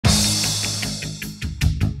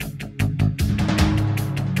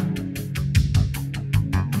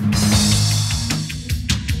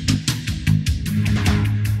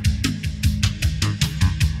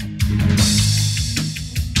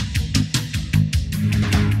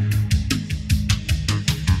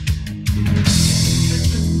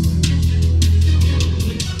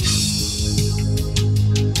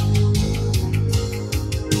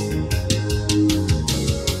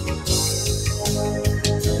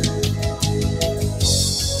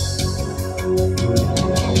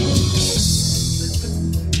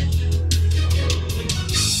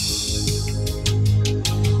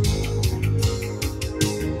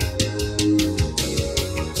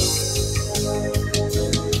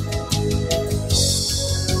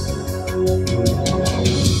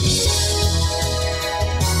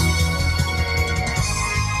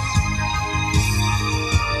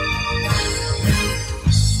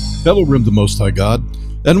Hello, Room the Most High God,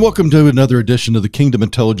 and welcome to another edition of the Kingdom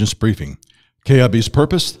Intelligence Briefing. KIB's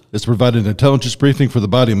purpose is to provide an intelligence briefing for the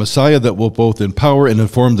body of Messiah that will both empower and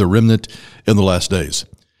inform the remnant in the last days.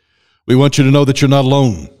 We want you to know that you're not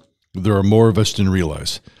alone. There are more of us than you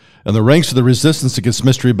realize. And the ranks of the resistance against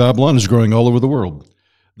Mystery Babylon is growing all over the world.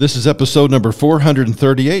 This is episode number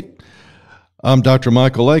 438. I'm Dr.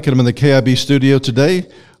 Michael Lake, and I'm in the KIB studio today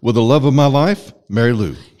with the love of my life, Mary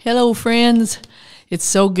Lou. Hello, friends. It's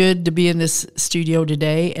so good to be in this studio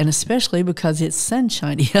today, and especially because it's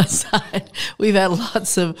sunshiny outside. We've had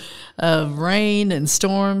lots of rain and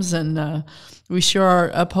storms, and we sure are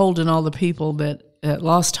upholding all the people that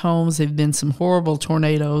lost homes. There have been some horrible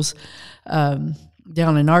tornadoes down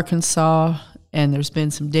in Arkansas, and there's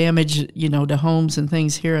been some damage, to homes and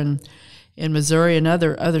things here in Missouri and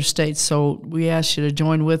other states. So we ask you to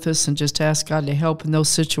join with us and just ask God to help in those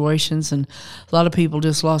situations. And a lot of people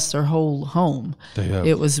just lost their whole home. They have.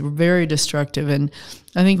 It was very destructive. And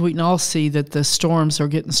I think we can all see that the storms are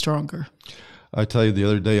getting stronger. I tell you, the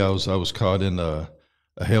other day I was caught in a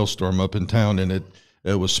hailstorm up in town, and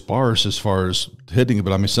it was sparse as far as hitting it,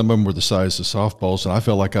 but I mean, some of them were the size of softballs, and I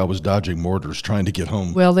felt like I was dodging mortars trying to get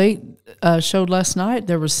home. Well, they showed last night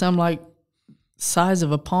there was some like size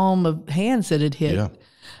of a palm of hands that had hit. Yeah.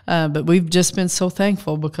 But we've just been so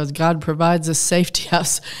thankful because God provides us safety.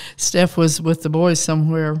 Steph was with the boys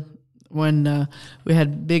somewhere when we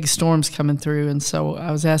had big storms coming through, and so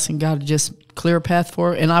I was asking God to just clear a path for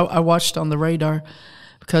her. And I watched on the radar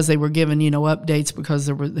because they were giving, updates because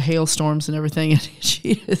there were the hailstorms and everything,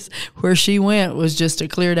 and where she went was just a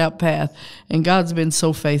cleared out path. And God's been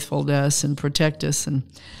so faithful to us and protect us, and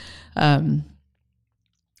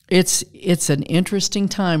It's an interesting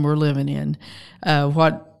time we're living in.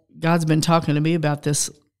 What God's been talking to me about this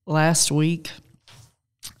last week,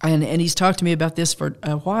 and He's talked to me about this for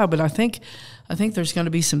a while, but I think there's going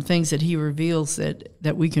to be some things that He reveals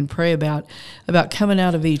that we can pray about coming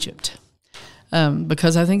out of Egypt,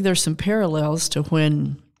 because I think there's some parallels to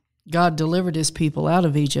when God delivered His people out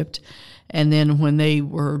of Egypt, and then when they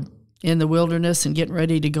were in the wilderness and getting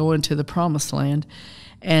ready to go into the Promised Land,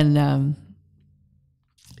 and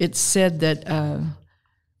it said that,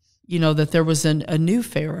 that there was a new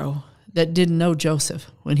Pharaoh that didn't know Joseph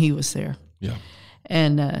when he was there. Yeah.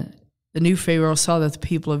 And the new Pharaoh saw that the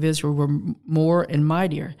people of Israel were more and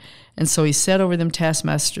mightier. And so he set over them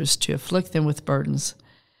taskmasters to afflict them with burdens.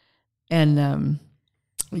 And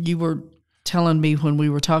you were telling me when we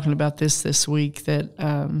were talking about this week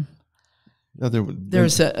that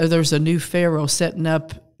there's a new Pharaoh setting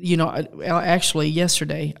up, actually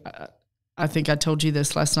yesterday, I think I told you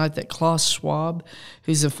this last night, that Klaus Schwab,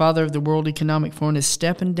 who's the father of the World Economic Forum, is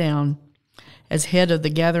stepping down as head of the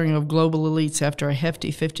gathering of global elites after a hefty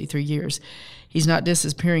 53 years. He's not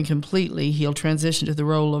disappearing completely. He'll transition to the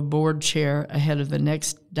role of board chair ahead of the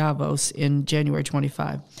next Davos in January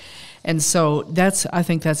 25. And so I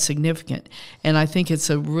think that's significant, and I think it's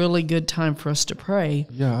a really good time for us to pray.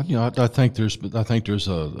 Yeah, I think there's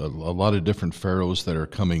a lot of different pharaohs that are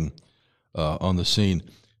coming on the scene.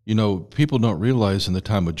 People don't realize in the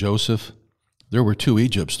time of Joseph, there were two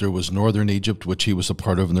Egypts. There was northern Egypt, which he was a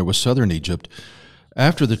part of, and there was southern Egypt.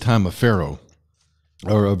 After the time of Pharaoh,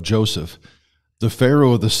 or of Joseph, the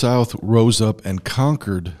Pharaoh of the south rose up and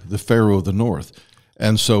conquered the Pharaoh of the north.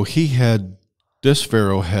 And so this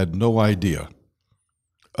Pharaoh had no idea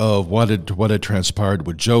of what had transpired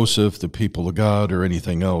with Joseph, the people of God, or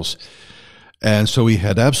anything else. And so he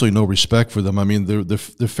had absolutely no respect for them. I mean, the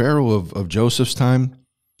Pharaoh of Joseph's time,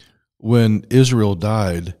 when Israel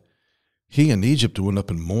died, he in Egypt went up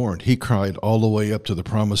and mourned. He cried all the way up to the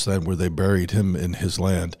Promised Land where they buried him in his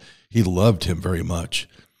land. He loved him very much.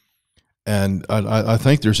 And I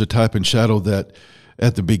think there's a type and shadow that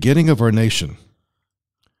at the beginning of our nation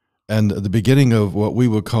and the beginning of what we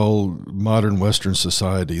would call modern Western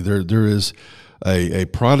society, there is a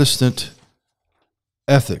Protestant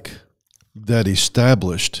ethic that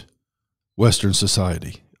established Western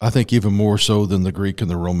society. I think even more so than the Greek and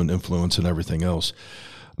the Roman influence and everything else.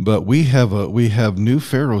 But we have new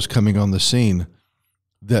pharaohs coming on the scene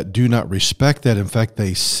that do not respect that. In fact,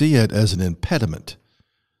 they see it as an impediment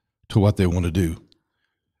to what they want to do.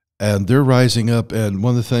 And they're rising up. And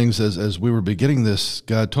one of the things, as we were beginning this,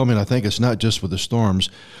 God told me, and I think it's not just with the storms,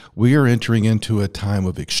 we are entering into a time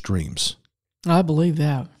of extremes. I believe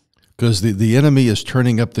that. Because the enemy is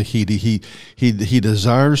turning up the heat. He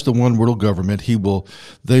desires the one world government.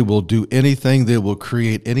 They will do anything. They will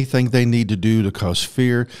create anything they need to do to cause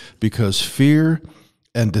fear, because fear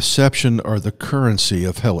and deception are the currency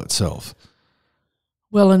of hell itself.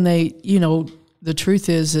 Well, and they, the truth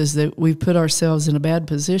is that we've put ourselves in a bad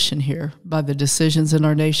position here by the decisions in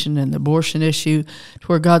our nation and the abortion issue, to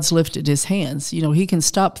where God's lifted his hands. You know, he can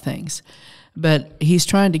stop things, but he's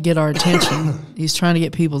trying to get our attention. He's trying to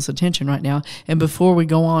get people's attention right now. And before we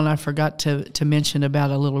go on, I forgot to mention about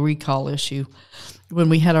a little recall issue. When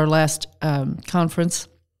we had our last conference,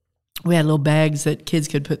 we had little bags that kids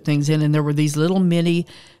could put things in, and there were these little mini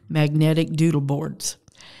magnetic doodle boards.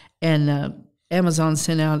 And Amazon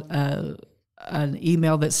sent out an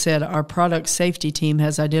email that said, our product safety team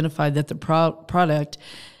has identified that the product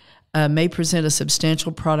may present a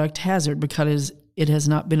substantial product hazard because it has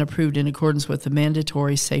not been approved in accordance with the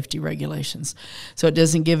mandatory safety regulations. So it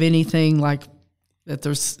doesn't give anything like that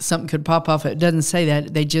there's something could pop off. It doesn't say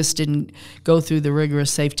that. They just didn't go through the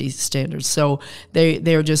rigorous safety standards. So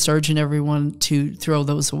they're just urging everyone to throw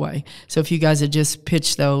those away. So if you guys had just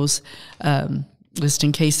pitched those, just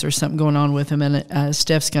in case there's something going on with them, and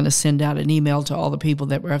Steph's going to send out an email to all the people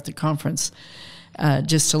that were at the conference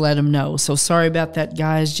just to let them know. So sorry about that,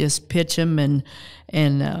 guys. Just pitch them, and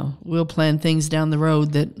we'll plan things down the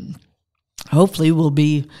road that hopefully will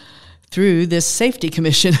be through this safety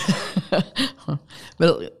commission.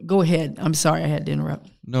 But go ahead. I'm sorry I had to interrupt.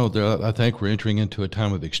 No, I think we're entering into a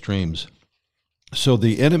time of extremes. So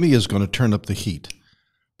the enemy is going to turn up the heat.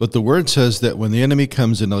 But the word says that when the enemy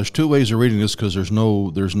comes in, now there's two ways of reading this because there's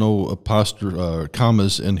no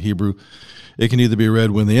commas in Hebrew. It can either be read,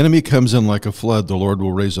 when the enemy comes in like a flood, the Lord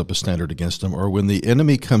will raise up a standard against him, or when the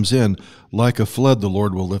enemy comes in like a flood, the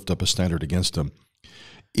Lord will lift up a standard against him.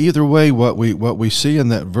 Either way, what we see in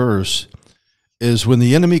that verse is when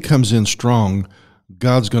the enemy comes in strong,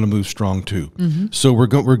 God's going to move strong too. Mm-hmm. So we're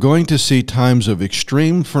going to see times of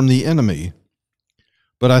extreme from the enemy.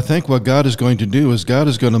 But I think what God is going to do is God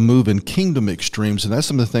is going to move in kingdom extremes, and that's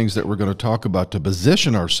some of the things that we're going to talk about to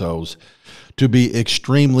position ourselves to be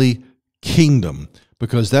extremely kingdom,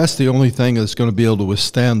 because that's the only thing that's going to be able to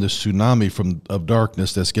withstand this tsunami of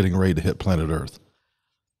darkness that's getting ready to hit planet Earth.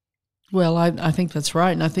 Well, I think that's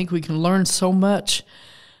right, and I think we can learn so much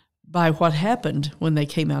by what happened when they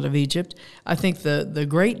came out of Egypt. I think the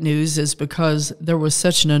great news is because there was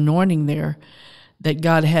such an anointing there that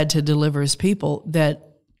God had to deliver his people, that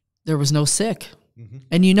there was no sick. Mm-hmm.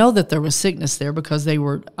 And you know that there was sickness there because they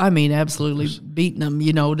were, absolutely beating them,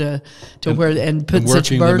 to where, and put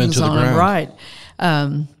such burdens on them, right.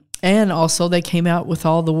 And also they came out with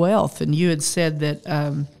all the wealth. And you had said that,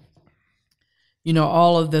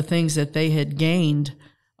 all of the things that they had gained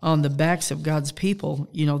on the backs of God's people,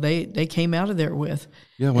 they came out of there with.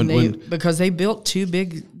 Yeah, because they built two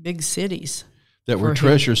big cities. That were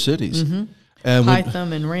treasure cities. Mm-hmm. And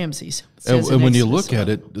Pithom and Ramses. And when you look at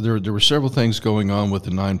it, there were several things going on with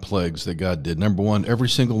the 9 plagues that God did. Number one, every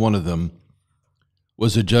single one of them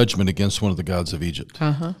was a judgment against one of the gods of Egypt.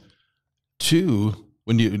 Uh-huh. 2,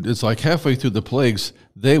 it's like halfway through the plagues,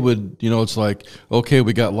 they would, it's like, okay,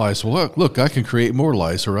 we got lice. Well, look, I can create more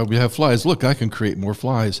lice. Or we have flies. Look, I can create more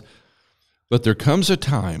flies. But there comes a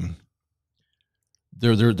time,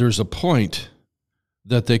 there's a point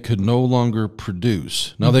that they could no longer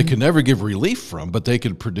produce. Now, mm-hmm. They could never give relief from, but they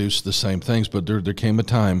could produce the same things. But there came a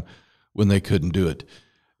time when they couldn't do it.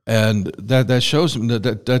 And that shows them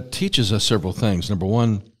that teaches us several things. Number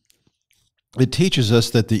one, it teaches us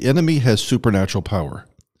that the enemy has supernatural power,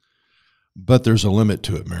 but there's a limit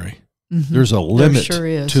to it, Mary. Mm-hmm. There's a limit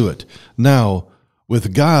to it. Now,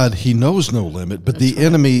 with God, he knows no limit, but the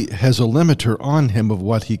enemy has a limiter on him of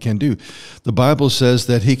what he can do. The Bible says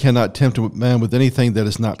that he cannot tempt man with anything that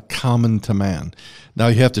is not common to man. Now,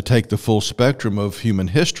 you have to take the full spectrum of human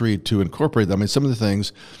history to incorporate that. Some of the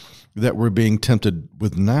things that we're being tempted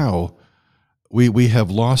with now, we have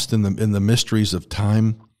lost in the mysteries of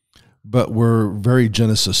time, but we're very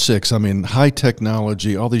Genesis 6. High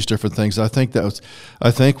technology, all these different things. I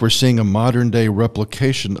think we're seeing a modern-day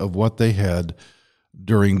replication of what they had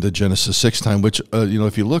during the Genesis 6 time, which,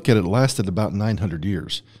 if you look at it, lasted about 900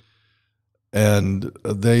 years. And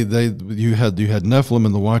you had Nephilim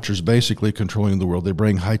and the Watchers basically controlling the world. They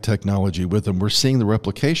bring high technology with them. We're seeing the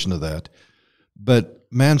replication of that. But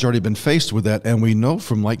man's already been faced with that, and we know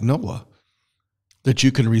from like Noah that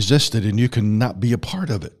you can resist it and you can not be a part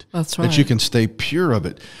of it. That's right. That you can stay pure of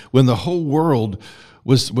it. When the whole world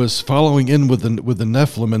was following in with the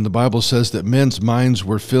Nephilim, and the Bible says that men's minds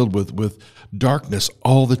were filled with darkness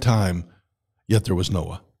all the time, yet there was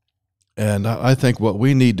Noah. And I think what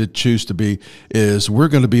we need to choose to be is we're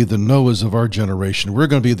going to be the Noahs of our generation. We're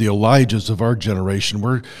going to be the Elijahs of our generation.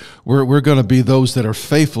 We're going to be those that are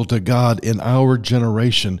faithful to God in our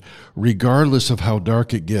generation, regardless of how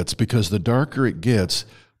dark it gets, because the darker it gets,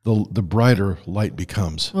 the brighter light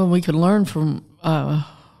becomes. Well, we can learn from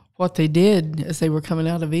what what they did as they were coming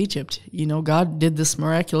out of Egypt. You know, God did this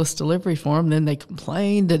miraculous delivery for them. Then they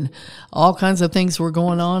complained, and all kinds of things were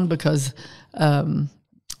going on because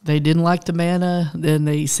they didn't like the manna. Then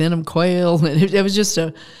they sent them quail. And it was just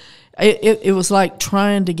it was like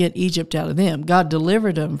trying to get Egypt out of them. God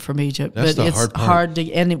delivered them from Egypt, That's but the it's hard part. hard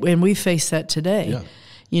to, and we face that today. Yeah.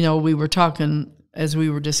 You know, we were talking as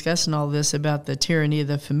we were discussing all this about the tyranny of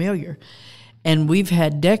the familiar. And we've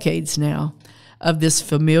had decades now of this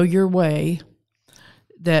familiar way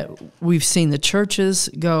that we've seen the churches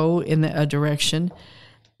go in a direction.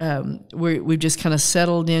 We've just kind of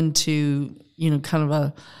settled into, you know, kind of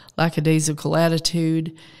a lackadaisical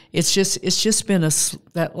attitude. It's just been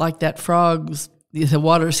like that frog, the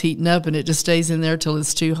water's heating up and it just stays in there till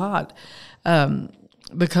it's too hot,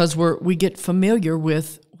 because we get familiar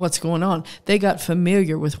with what's going on. They got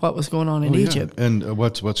familiar with what was going on in Egypt. And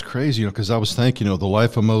what's crazy, you know, because I was thinking, you know, the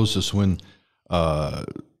life of Moses when,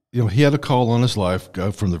 you know, he had a call on his life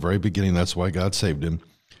from the very beginning. That's why God saved him.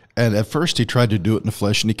 And at first he tried to do it in the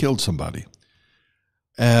flesh and he killed somebody.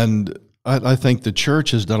 And I think the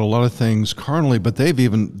church has done a lot of things carnally, but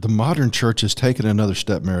the modern church has taken another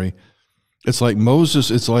step, Mary. It's like Moses.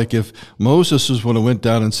 It's like if Moses was one who went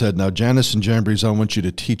down and said, now, Jannes and Jambres, I want you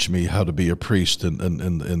to teach me how to be a priest in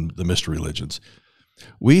the mystery religions.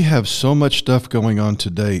 We have so much stuff going on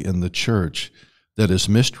today in the church that is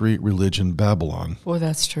mystery religion Babylon. Boy,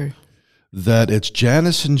 that's true. That it's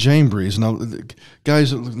Jannes and Jambres. Now,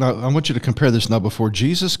 guys, now I want you to compare this now. Before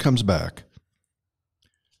Jesus comes back,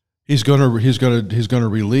 he's going to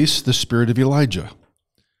release the spirit of Elijah.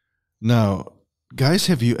 Now, guys,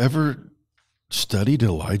 have you ever studied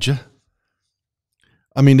Elijah?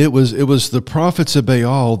 I mean, it was the prophets of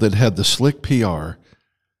Baal that had the slick PR.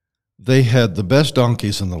 They had the best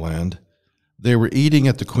donkeys in the land. They were eating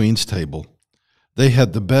at the queen's table. They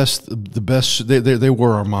had the best. They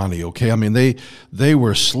wore Armani. Okay, I mean they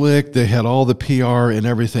were slick. They had all the PR and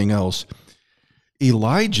everything else.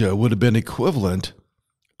 Elijah would have been equivalent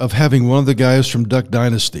of having one of the guys from Duck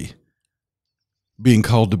Dynasty being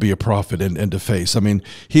called to be a prophet and to face. I mean,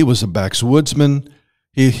 he was a backwoodsman.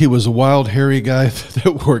 He was a wild, hairy guy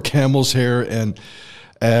that wore camel's hair,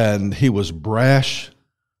 and he was brash.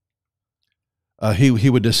 He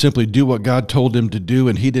would just simply do what God told him to do,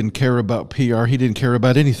 and he didn't care about PR. He didn't care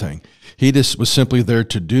about anything. He just was simply there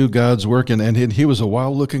to do God's work, and he was a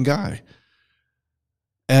wild-looking guy.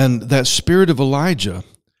 And that spirit of Elijah,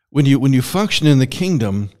 when you function in the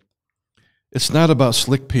kingdom, it's not about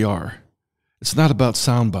slick PR. It's not about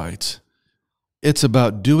sound bites. It's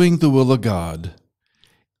about doing the will of God,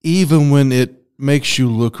 even when it makes you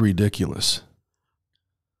look ridiculous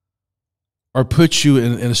or puts you,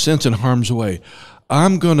 in a sense, in harm's way.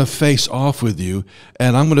 I'm going to face off with you,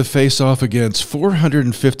 and I'm going to face off against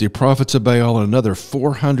 450 prophets of Baal and another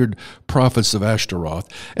 400 prophets of Ashtaroth.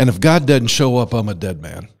 And if God doesn't show up, I'm a dead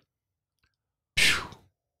man. Phew.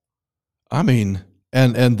 I mean,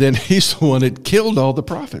 and then he's the one that killed all the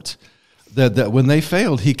prophets. That when they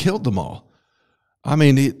failed, he killed them all. I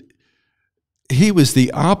mean, he was the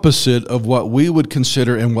opposite of what we would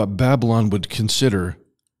consider and what Babylon would consider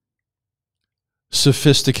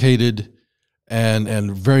sophisticated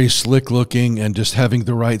and very slick looking, and just having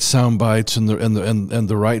the right sound bites and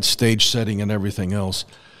the right stage setting and everything else.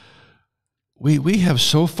 We have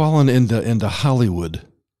so fallen into Hollywood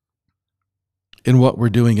in what we're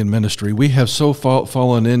doing in ministry. We have so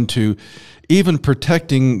fallen into even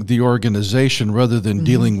protecting the organization rather than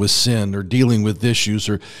dealing with sin or dealing with issues.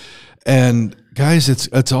 And guys,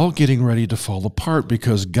 it's all getting ready to fall apart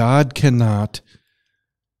because God cannot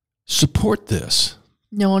support this.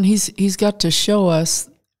 No, and he's got to show us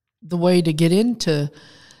the way to get into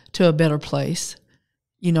a better place.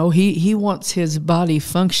 You know, he wants his body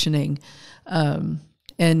functioning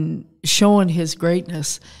and showing his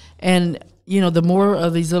greatness. And, you know, the more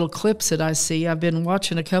of these little clips that I see, I've been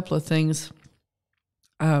watching a couple of things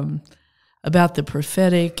about the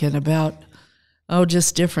prophetic and about,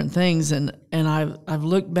 just different things. And I've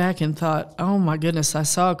looked back and thought, oh, my goodness, I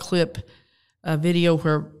saw a video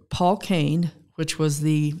where Paul Cain, which was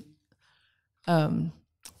he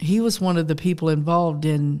was one of the people involved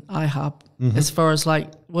in IHOP, as far as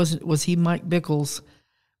like, was he Mike Bickle's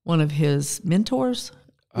one of his mentors?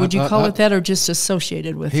 Would you call it that, or just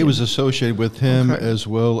associated with him? He was associated with him, okay, as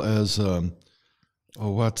well as,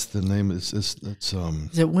 what's the name? Is it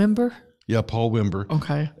Wimber? Yeah, Paul Wimber.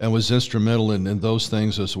 Okay. And was instrumental in those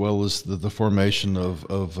things, as well as the formation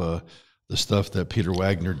of the stuff that Peter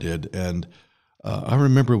Wagner did. And I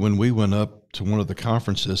remember when we went up to one of the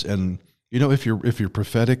conferences, and you know, if you're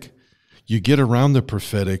prophetic, you get around the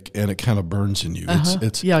prophetic and it kind of burns in you.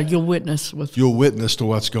 You'll witness to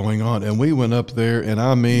what's going on. And we went up there, and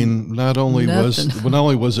I mean, not only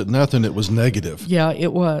was it nothing, it was negative. Yeah,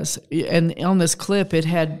 it was. And on this clip, it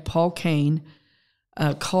had Paul Cain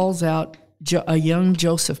calls out a young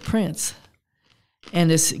Joseph Prince,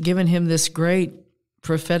 and it's given him this great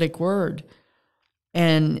prophetic word.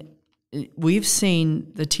 And we've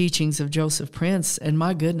seen the teachings of Joseph Prince, and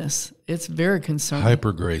my goodness, it's very concerning.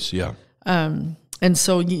 Hyper grace, yeah. And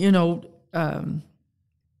so,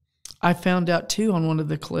 I found out too on one of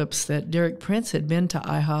the clips that Derek Prince had been to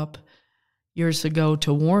IHOP years ago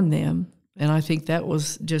to warn them, and I think that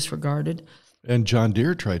was disregarded. And John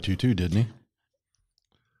Deere tried to too, didn't he?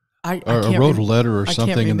 I wrote a letter or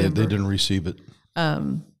something, and they didn't receive it.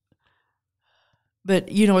 But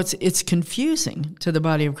it's confusing to the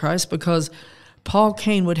body of Christ, because Paul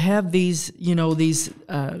Cain would have these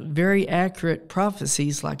very accurate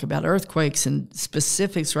prophecies, like about earthquakes and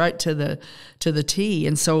specifics right to the T,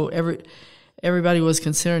 and so everybody was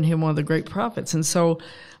considering him one of the great prophets. And so,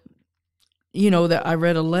 that I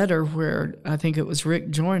read a letter where I think it was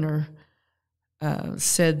Rick Joyner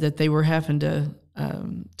said that they were having to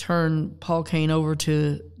turn Paul Cain over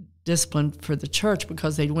to discipline for the church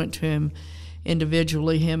because they went to him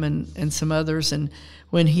individually, him and some others, and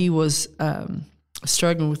when he was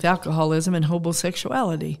struggling with alcoholism and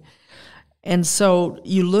homosexuality. And so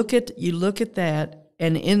you look at that,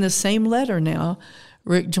 and in the same letter now,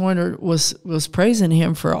 Rick Joyner was praising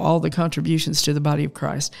him for all the contributions to the body of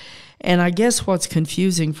Christ. And I guess what's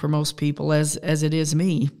confusing for most people, as it is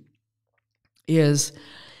me, is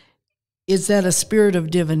that a spirit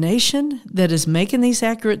of divination that is making these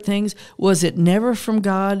accurate things? Was it never from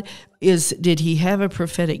God? Did he have a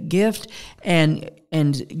prophetic gift and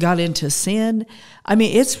got into sin? I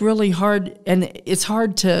mean, it's really hard, and it's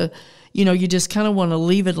hard to, you just kind of want to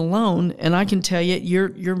leave it alone. And I can tell you,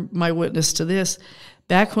 you're my witness to this.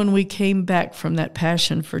 Back when we came back from that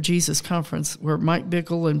Passion for Jesus conference where Mike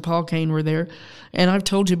Bickle and Paul Cain were there, and I've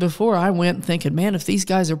told you before, I went thinking, man, if these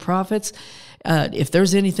guys are prophets, if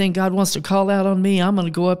there's anything God wants to call out on me, I'm going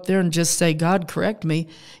to go up there and just say, God, correct me,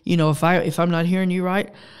 if I'm not hearing you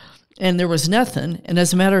right. And there was nothing. And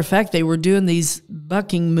as a matter of fact, they were doing these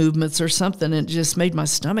bucking movements or something, and it just made my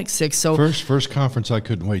stomach sick. So first conference I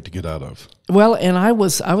couldn't wait to get out of. Well, and I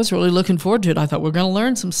was really looking forward to it. I thought we're going to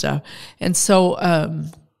learn some stuff. And so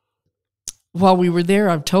while we were there,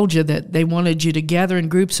 I've told you that they wanted you to gather in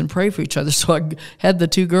groups and pray for each other. So I had the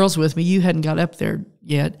two girls with me. You hadn't got up there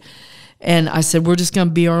yet. And I said, we're just going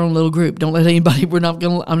to be our own little group. Don't let anybody, I'm not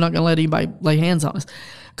going to let anybody lay hands on us,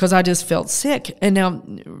 because I just felt sick. And now,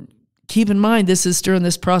 keep in mind, this is during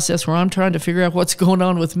this process where I'm trying to figure out what's going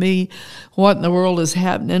on with me, what in the world is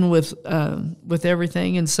happening with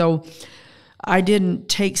everything. And so I didn't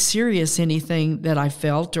take serious anything that I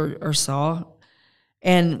felt or saw.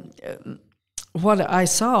 And what I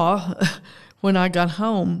saw when I got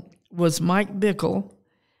home was Mike Bickle,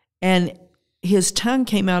 and his tongue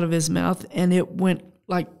came out of his mouth, and it went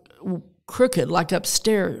like crooked, like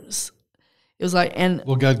upstairs. It was like,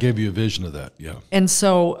 well, God gave you a vision of that, yeah. And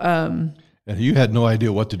so, and you had no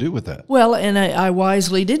idea what to do with that. Well, and I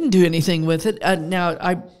wisely didn't do anything with it. Now,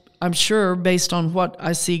 I'm sure, based on what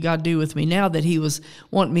I see God do with me now, that he was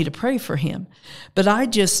wanting me to pray for him. But I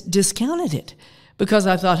just discounted it, because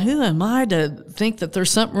I thought, who am I to think that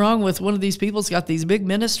there's something wrong with one of these people who's got these big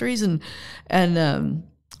ministries? And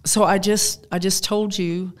so I just told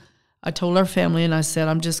you, I told our family, and I said,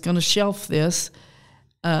 I'm just going to shelf this.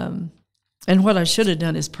 And what I should have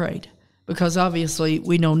done is prayed, because obviously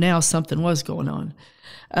we know now something was going on.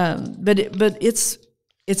 But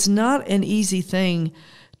it's not an easy thing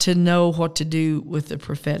to know what to do with the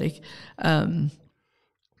prophetic. Now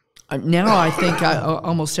I think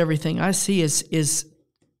almost everything I see is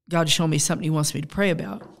God showing me something he wants me to pray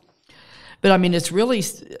about. But I mean, it's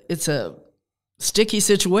a sticky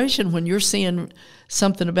situation when you're seeing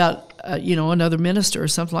something about another minister or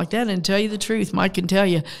something like that. And tell you the truth, Mike can tell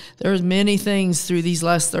you, there's many things through these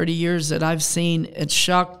last 30 years that I've seen. It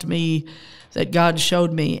shocked me that God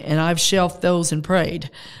showed me, and I've shelved those and prayed,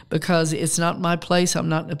 because it's not my place. I'm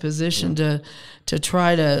not in a position to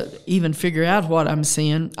try to even figure out what I'm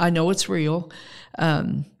seeing. I know it's real,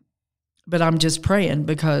 but I'm just praying,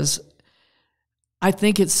 because I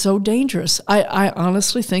think it's so dangerous. I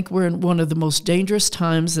honestly think we're in one of the most dangerous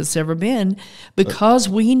times that's ever been, because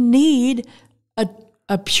we need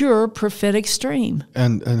a pure prophetic stream.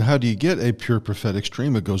 And how do you get a pure prophetic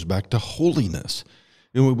stream? It goes back to holiness.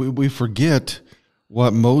 We forget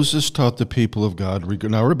what Moses taught the people of God.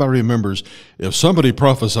 Now, everybody remembers, if somebody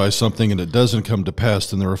prophesies something and it doesn't come to pass,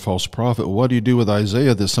 then they're a false prophet. What do you do with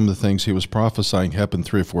Isaiah, that some of the things he was prophesying happened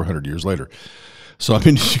 300 or 400 years later? So, I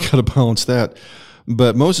mean, you got to balance that.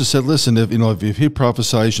 But Moses said, listen, if he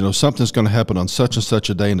prophesies, something's going to happen on such and such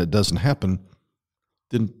a day and it doesn't happen,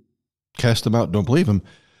 then cast him out, don't believe him.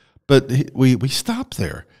 But we stop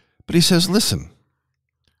there. But he says, listen,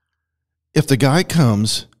 if the guy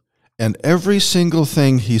comes and every single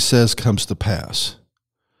thing he says comes to pass,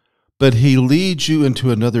 but he leads you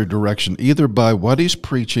into another direction, either by what he's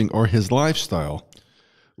preaching or his lifestyle,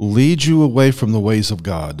 leads you away from the ways of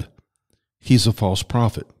God, he's a false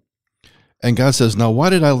prophet. And God says, now why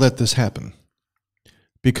did I let this happen?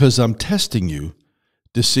 Because I'm testing you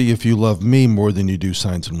to see if you love me more than you do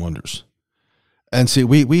signs and wonders. And see,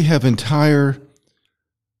 we have entire,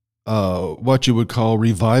 what you would call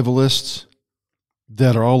revivalists,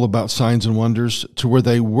 that are all about signs and wonders, to where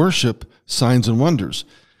they worship signs and wonders.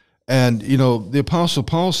 And, the Apostle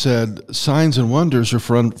Paul said, signs and wonders are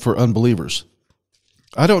for unbelievers.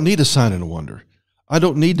 I don't need a sign and a wonder. I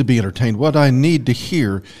don't need to be entertained. What I need to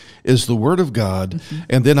hear is the Word of God,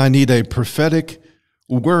 and then I need a prophetic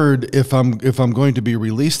word if I'm going to be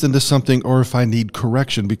released into something, or if I need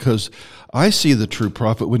correction, because I see the true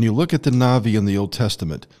prophet. When you look at the Navi in the Old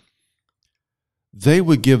Testament, they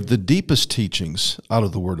would give the deepest teachings out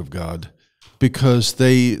of the Word of God, because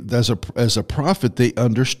they, as a prophet, they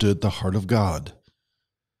understood the heart of God.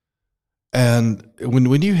 And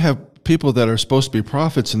when you have people that are supposed to be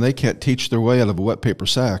prophets and they can't teach their way out of a wet paper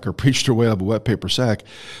sack, or preach their way out of a wet paper sack,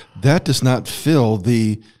 that does not fill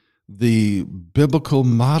the biblical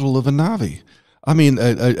model of a Navi. I mean,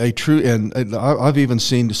 a true, and I've even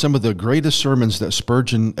seen some of the greatest sermons that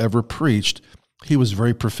Spurgeon ever preached. He was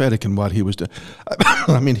very prophetic in what he was doing.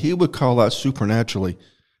 I mean, he would call out supernaturally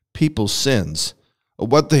people's sins,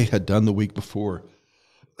 what they had done the week before.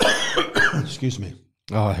 Excuse me.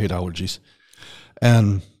 Oh, I hate allergies.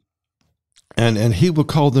 And he would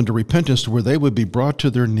call them to repentance, to where they would be brought to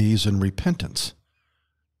their knees in repentance.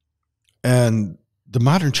 And the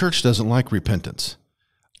modern church doesn't like repentance.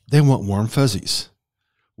 They want warm fuzzies.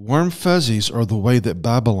 Warm fuzzies are the way that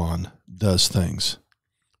Babylon does things.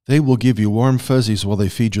 They will give you warm fuzzies while they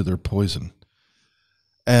feed you their poison.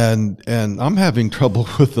 And I'm having trouble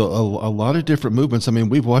with a lot of different movements. I mean,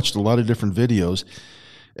 we've watched a lot of different videos,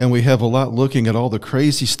 and we have a lot looking at all the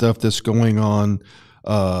crazy stuff that's going on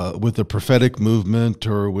with the prophetic movement,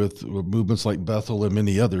 or with movements like Bethel and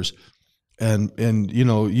many others. And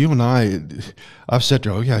you and I've said to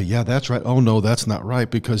her, oh, yeah, that's right. Oh, no, that's not right,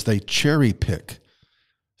 because they cherry pick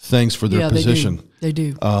things for their position. They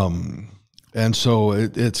do. And so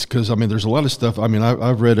it's because, I mean, there's a lot of stuff. I mean,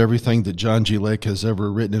 I've read everything that John G. Lake has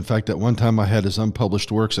ever written. In fact, at one time I had his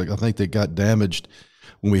unpublished works. I think they got damaged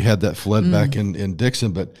when we had that flood back in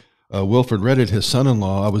Dixon. But Wilfred Reddit, his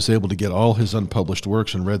son-in-law, I was able to get all his unpublished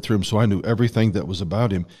works and read through them, so I knew everything that was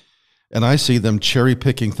about him. And I see them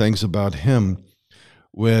cherry-picking things about him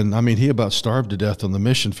when, I mean, he about starved to death on the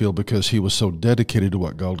mission field because he was so dedicated to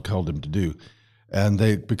what God called him to do. And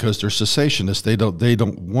because they're cessationists, they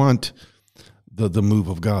don't want the move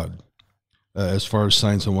of God as far as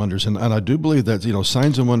signs and wonders. And I do believe that,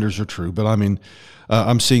 signs and wonders are true. But I mean,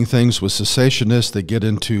 I'm seeing things with cessationists that get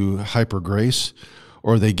into hyper grace,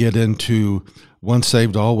 or they get into once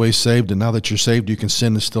saved, always saved, and now that you're saved, you can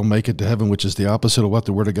sin and still make it to heaven, which is the opposite of what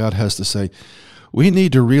the Word of God has to say. We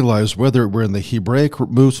need to realize, whether we're in the Hebraic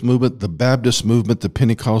movement, the Baptist movement, the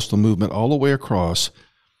Pentecostal movement, all the way across,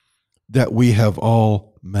 that we have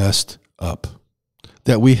all messed up,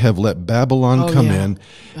 that we have let Babylon come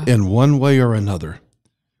in one way or another.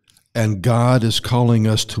 And God is calling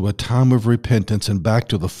us to a time of repentance and back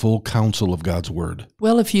to the full counsel of God's Word.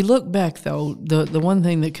 Well, if you look back, though, the one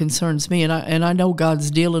thing that concerns me, and I know God's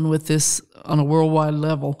dealing with this on a worldwide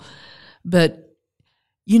level, but,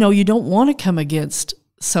 you don't want to come against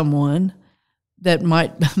someone that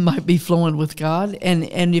might be flowing with God.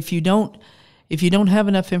 And if you don't have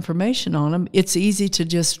enough information on them, it's easy to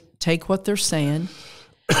just take what they're saying.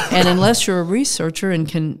 And unless you're a researcher and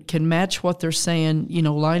can match what they're saying,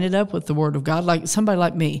 line it up with the Word of God, like somebody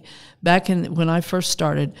like me, when I first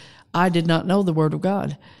started, I did not know the Word of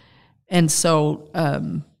God. And so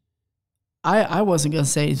I wasn't going to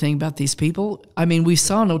say anything about these people. I mean, we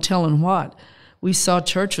saw no telling what. We saw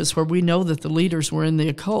churches where we know that the leaders were in the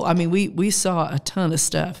occult. I mean, we saw a ton of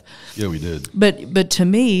stuff. Yeah, we did. But to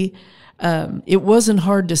me, it wasn't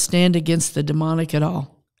hard to stand against the demonic at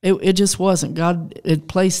all. It just wasn't. God had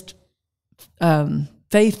placed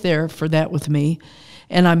faith there for that with me.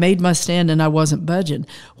 and I made my stand and I wasn't budging.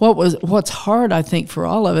 What's hard, I think, for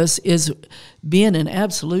all of us is being an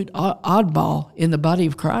absolute oddball in the body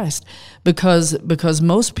of Christ, because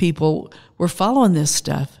most people were following this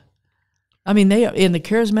stuff. I mean, they are in the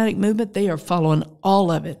charismatic movement. They are following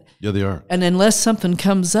all of it. Yeah, they are. And unless something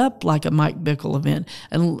comes up like a Mike Bickle event,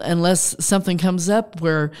 and unless something comes up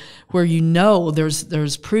where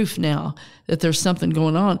there's proof now that there's something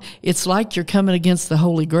going on, it's like you're coming against the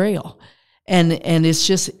Holy Grail. And it's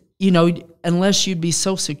just, unless you'd be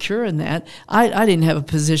so secure in that, I didn't have a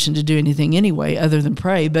position to do anything anyway other than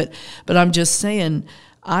pray. But I'm just saying,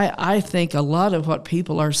 I think a lot of what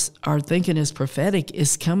people are thinking is prophetic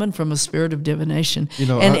is coming from a spirit of divination.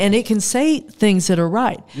 And it can say things that are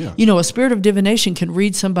right. Yeah. A spirit of divination can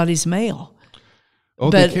read somebody's mail. Oh,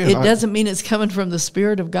 but it doesn't mean it's coming from the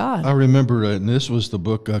Spirit of God. I remember, and this was the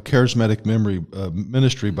book, Charismatic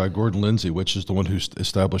Ministry by Gordon Lindsay, which is the one who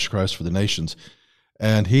established Christ for the Nations.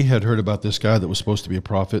 And he had heard about this guy that was supposed to be a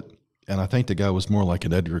prophet, and I think the guy was more like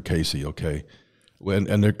an Edgar Casey, okay?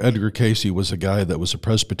 And Edgar Casey was a guy that was a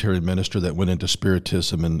Presbyterian minister that went into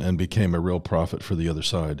Spiritism and became a real prophet for the other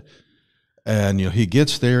side. And, he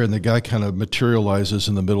gets there, and the guy kind of materializes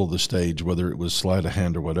in the middle of the stage, whether it was sleight of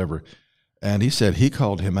hand or whatever. And he said he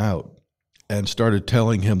called him out and started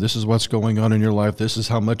telling him, this is what's going on in your life. This is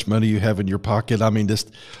how much money you have in your pocket. I mean,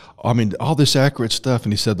 all this accurate stuff.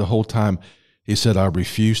 And he said the whole time, he said, I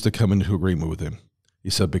refused to come into agreement with him. He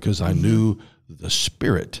said, because I knew the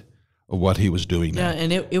spirit of what he was doing now. Yeah,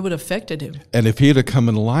 and it would have affected him. And if he had come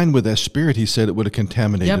in line with that spirit, he said it would have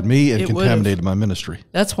contaminated me and contaminated my ministry.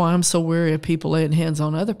 That's why I'm so wary of people laying hands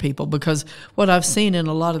on other people, because what I've seen in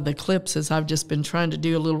a lot of the clips is I've just been trying to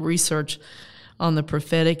do a little research on the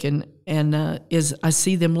prophetic, and is I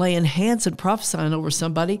see them laying hands and prophesying over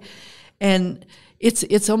somebody, and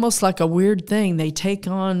it's almost like a weird thing. They take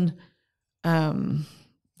on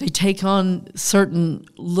certain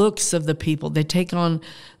looks of the people. They take on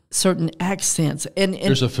certain accents, and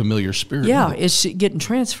there's a familiar spirit. Yeah, it's getting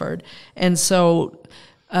transferred, and so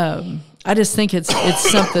I just think it's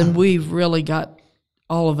something we've really got.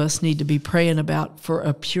 All of us need to be praying about for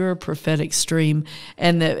a pure prophetic stream,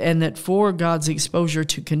 and that for God's exposure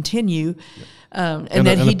to continue, and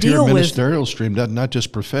that He deal with ministerial stream, not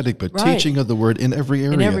just prophetic, but teaching of the word in every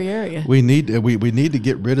area. In every area, we need to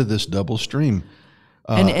get rid of this double stream.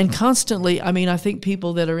 And constantly, I think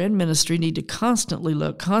people that are in ministry need to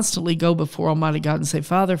constantly go before Almighty God and say,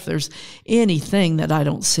 Father, if there's anything that I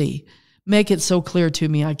don't see, make it so clear to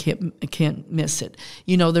me I can't miss it.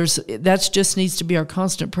 That just needs to be our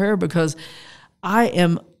constant prayer, because I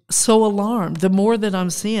am so alarmed. The more that I'm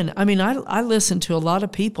seeing, I listen to a lot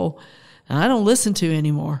of people, and I don't listen to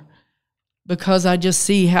anymore, because I just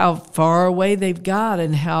see how far away they've got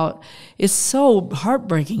and how it's so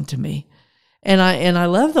heartbreaking to me. And I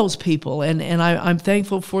love those people, and I'm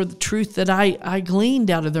thankful for the truth that I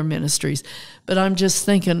gleaned out of their ministries. But I'm just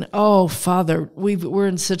thinking, oh, Father, we're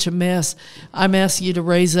in such a mess. I'm asking you to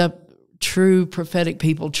raise up true prophetic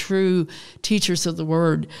people, true teachers of the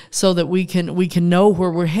word, so that we can know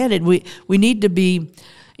where we're headed. We need to be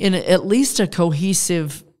in at least a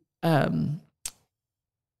cohesive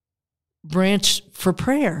branch for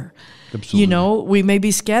prayer. Absolutely. We may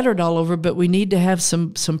be scattered all over, but we need to have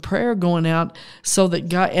some prayer going out, so that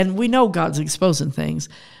God, and we know God's exposing things.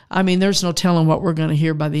 There's no telling what we're going to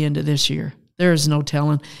hear by the end of this year. There is no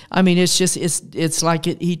telling. It's like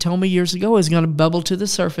He told me years ago, it's going to bubble to the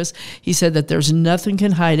surface. He said that there's nothing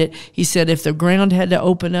can hide it. He said if the ground had to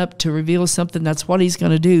open up to reveal something, that's what He's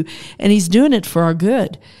going to do. And He's doing it for our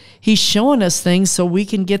good. He's showing us things so we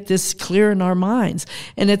can get this clear in our minds.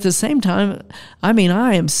 And at the same time, I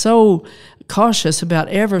am so cautious about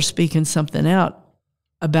ever speaking something out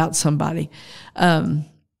about somebody.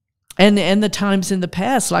 And the times in the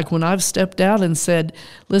past, like when I've stepped out and said,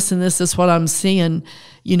 listen, this is what I'm seeing,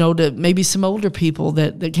 to maybe some older people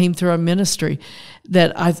that came through our ministry,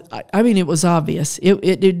 that it was obvious.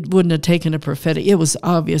 It wouldn't have taken a prophetic. It was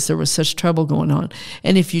obvious there was such trouble going on.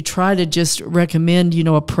 And if you try to just recommend,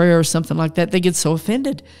 a prayer or something like that, they get so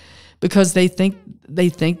offended, because they think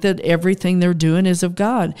that everything they're doing is of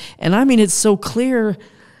God. And it's so clear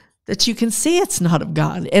that you can see it's not of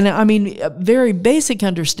God. And a very basic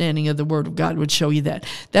understanding of the Word of God would show you that.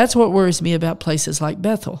 That's what worries me about places like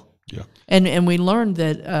Bethel. Yeah. And we learned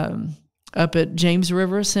that up at James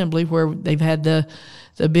River Assembly, where they've had the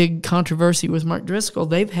big controversy with Mark Driscoll,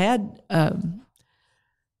 they've had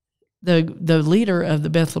the leader of the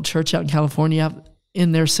Bethel Church out in California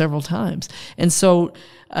in there several times. And so,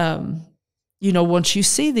 once you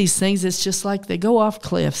see these things, it's just like they go off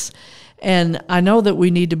cliffs. And I know that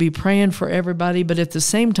we need to be praying for everybody, but at the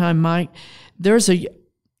same time, Mike, there's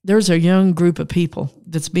there's a young group of people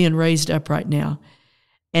that's being raised up right now,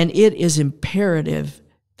 and it is imperative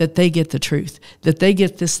that they get the truth, that they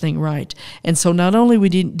get this thing right. And so not only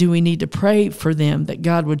do we need to pray for them, that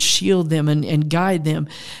God would shield them and guide them,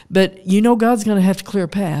 but God's going to have to clear a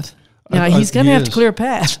path. Now, he's going to have to clear a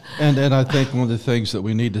path. And I think one of the things that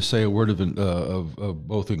we need to say a word of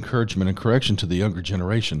both encouragement and correction to the younger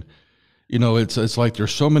generation. It's like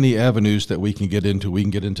there's so many avenues that we can get into. We can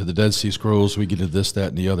get into the Dead Sea Scrolls, we get into this, that,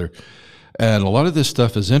 and the other. And a lot of this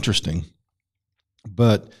stuff is interesting.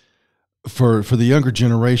 But for the younger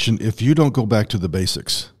generation, if you don't go back to the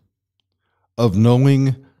basics of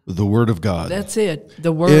knowing the Word of God. That's it,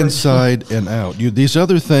 the Word. Inside and out. These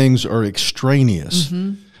other things are extraneous.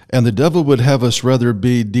 Mm-hmm. And the devil would have us rather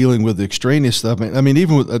be dealing with extraneous stuff. I mean,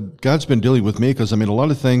 even with, God's been dealing with me, because, a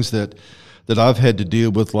lot of things that I've had to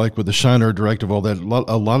deal with, like with the Shinar Directive, all that,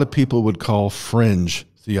 a lot of people would call fringe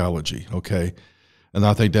theology, okay? And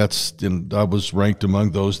I think I was ranked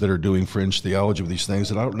among those that are doing fringe theology with these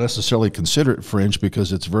things, and I don't necessarily consider it fringe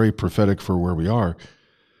because it's very prophetic for where we are.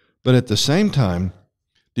 But at the same time,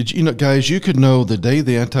 guys, you could know the day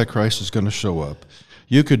the Antichrist is going to show up.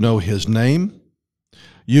 You could know his name.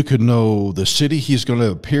 You could know the city he's going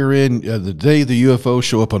to appear in, the day the UFO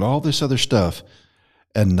show up, and all this other stuff,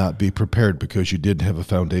 and not be prepared because you didn't have a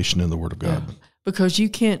foundation in the Word of God. Yeah, because you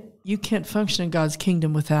can't function in God's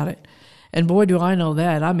kingdom without it. And boy, do I know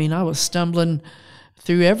that. I was stumbling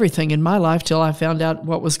through everything in my life till I found out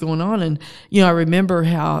what was going on. And, I remember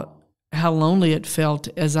how lonely it felt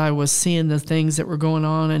as I was seeing the things that were going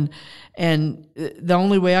on. And the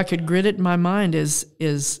only way I could grit it in my mind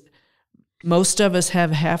is most of us have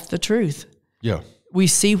half the truth. Yeah. We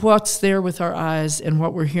see what's there with our eyes and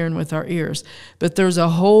what we're hearing with our ears. But there's a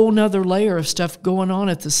whole nother layer of stuff going on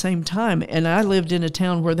at the same time. And I lived in a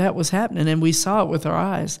town where that was happening, and we saw it with our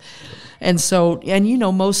eyes. And so,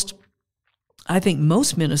 I think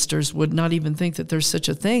most ministers would not even think that there's such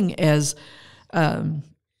a thing as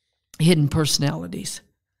hidden personalities.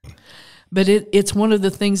 But it's one of the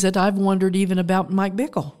things that I've wondered even about Mike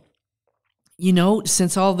Bickle.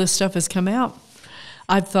 Since all this stuff has come out,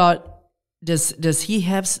 I've thought, does he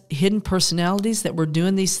have hidden personalities that were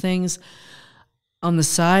doing these things on the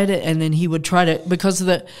side, and then he would try to, because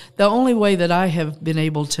the only way that I have been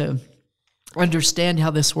able to understand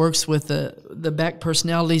how this works with the back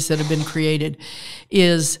personalities that have been created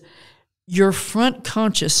is your front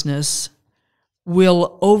consciousness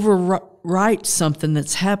will overwrite something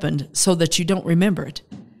that's happened so that you don't remember it.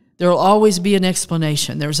 There will always be an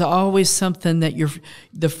explanation. There's always something that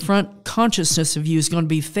the front consciousness of you is going to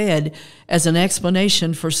be fed as an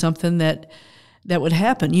explanation for something that would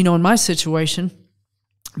happen. In my situation,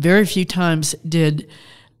 very few times did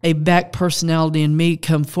a back personality in me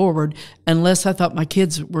come forward unless I thought my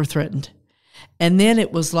kids were threatened. And then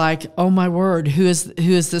it was like, oh my word, who is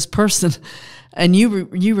this person? And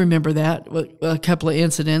you remember that, a couple of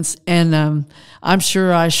incidents, and I'm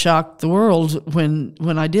sure I shocked the world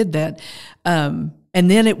when I did that. And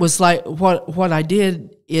then it was like what I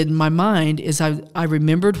did in my mind is I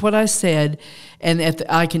remembered what I said, and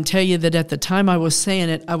I can tell you that at the time I was saying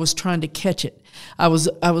it, I was trying to catch it. I was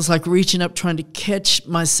like reaching up trying to catch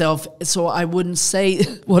myself so I wouldn't say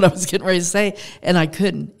what I was getting ready to say, and I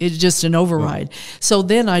couldn't. It's just an override. Yeah. So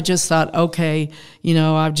then I just thought, okay,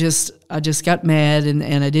 I just got mad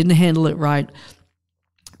and I didn't handle it right.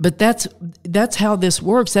 But that's how this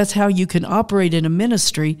works. That's how you can operate in a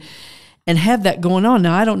ministry and have that going on.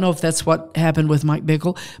 Now, I don't know if that's what happened with Mike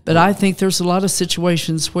Bickle, but I think there's a lot of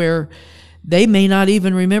situations where they may not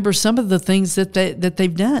even remember some of the things that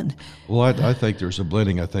they've done. Well, I think there's a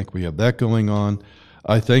blending. I think we have that going on.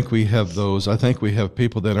 I think we have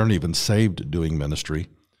people that aren't even saved doing ministry.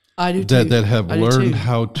 I do too. That have learned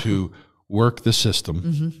how to work the system.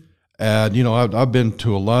 Mm-hmm. And, I've been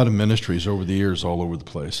to a lot of ministries over the years all over the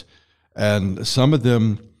place. And some of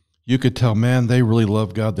them, you could tell, man, they really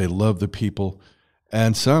love God. They love the people.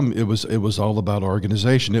 And some, it was all about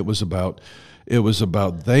organization. It was about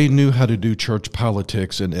they knew how to do church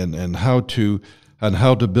politics and how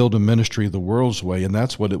to build a ministry the world's way, and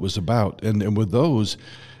that's what it was about. And with those,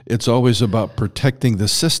 it's always about protecting the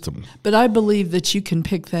system. But I believe that you can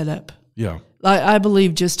pick that up. Yeah. I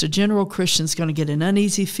believe just a general Christian's going to get an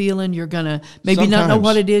uneasy feeling. You're going to maybe not know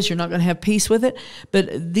what it is. You're not going to have peace with it.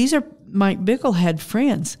 But Mike Bickle had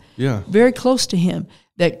friends very close to him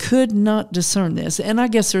that could not discern this. And I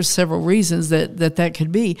guess there's several reasons that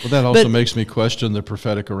could be. Well, that also makes me question the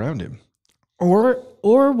prophetic around him. Or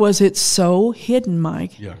was it so hidden,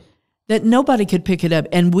 Mike, that nobody could pick it up?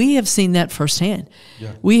 And we have seen that firsthand.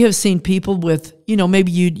 Yeah. We have seen people with,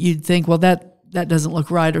 maybe you'd think, well, that doesn't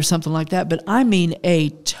look right or something like that. But I mean a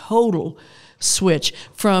total switch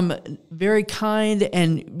from very kind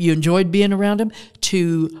and you enjoyed being around him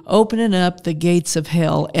to opening up the gates of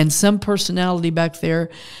hell, and some personality back there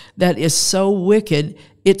that is so wicked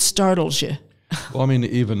it startles you. Well, I mean,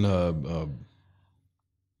 even I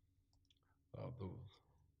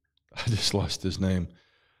just lost his name,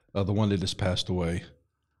 the one that just passed away,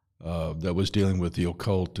 that was dealing with the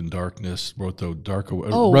occult and darkness, wrote the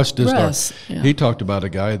Rust is Dark. Yeah. He talked about a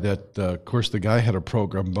guy that, of course, the guy had a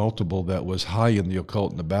program, multiple, that was high in the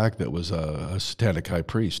occult in the back, that was a satanic high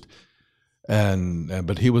priest.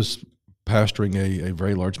 But he was pastoring a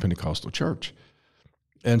very large Pentecostal church.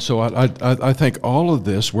 And so I think all of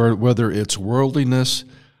this, whether it's worldliness,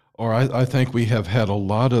 or I think we have had a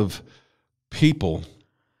lot of people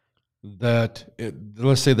that,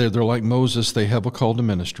 let's say they're like Moses, they have a call to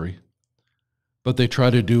ministry, but they try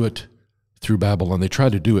to do it through Babylon. They try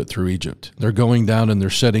to do it through Egypt. They're going down and they're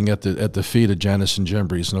sitting at the feet of Jannes and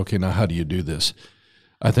Jambres, and okay, now how do you do this?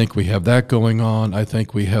 I think we have that going on. I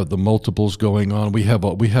think we have the multiples going on. We have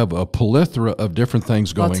a plethora of different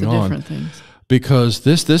things going on. Different things. Because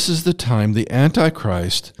this is the time the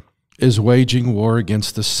Antichrist is waging war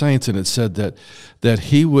against the saints, and it said that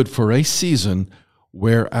he would, for a season,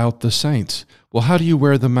 wear out the saints. Well, how do you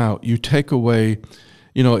wear them out? You take away,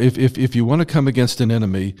 if you want to come against an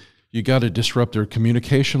enemy, you got to disrupt their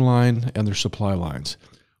communication line and their supply lines.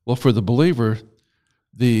 Well, for the believer,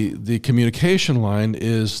 the communication line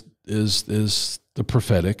is the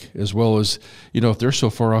prophetic, as well as, if they're so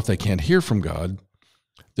far off they can't hear from God,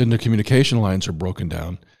 then the communication lines are broken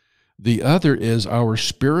down. The other is our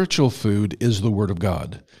spiritual food is the Word of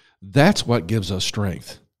God. That's what gives us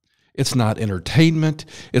strength. It's not entertainment.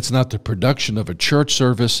 It's not the production of a church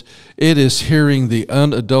service. It is hearing the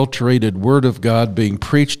unadulterated Word of God being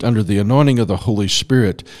preached under the anointing of the Holy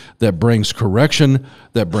Spirit that brings correction,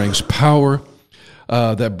 that brings power,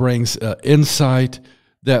 that brings insight,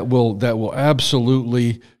 that will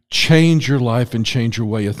absolutely change your life and change your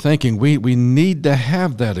way of thinking. We need to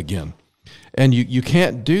have that again. And you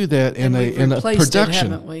can't do that in a production.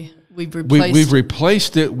 It, haven't we? We've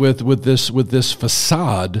replaced it with this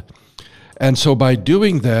facade. And so by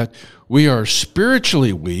doing that, we are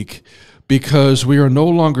spiritually weak because we are no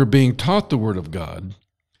longer being taught the Word of God.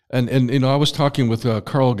 And I was talking with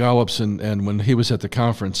Carl Gallups and when he was at the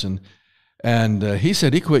conference, and he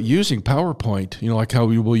said he quit using PowerPoint, like how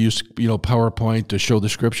we will use PowerPoint to show the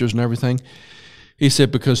scriptures and everything. He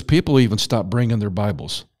said because people even stopped bringing their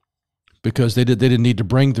Bibles, because they didn't need to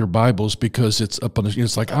bring their Bibles because it's up on the,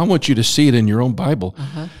 it's like, I want you to see it in your own Bible.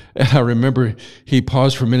 Uh-huh. And I remember he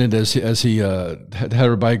paused for a minute as he had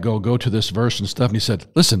everybody go to this verse and stuff, and he said,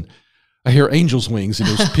 listen, I hear angels' wings, and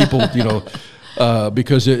there's people,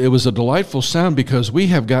 because it was a delightful sound, because we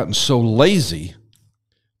have gotten so lazy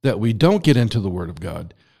that we don't get into the Word of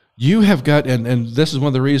God. You have got, and this is one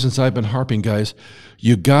of the reasons I've been harping, guys,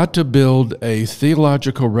 you got to build a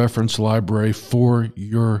theological reference library for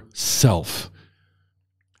yourself.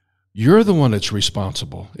 You're the one that's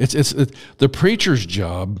responsible. It's the preacher's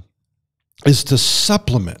job is to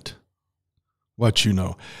supplement what you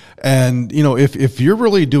know. And, if you're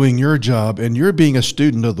really doing your job and you're being a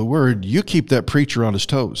student of the Word, you keep that preacher on his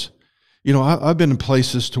toes. I've been in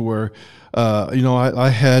places to where, I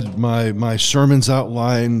had my sermons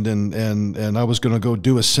outlined and I was going to go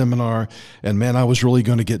do a seminar, and man, I was really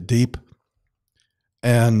going to get deep.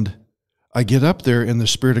 And I get up there and the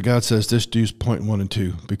Spirit of God says, this dude's point 1 and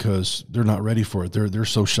 2, because they're not ready for it. They're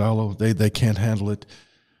so shallow. They can't handle it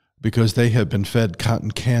because they have been fed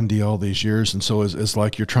cotton candy all these years. And so it's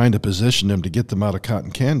like you're trying to position them to get them out of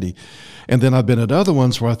cotton candy. And then I've been at other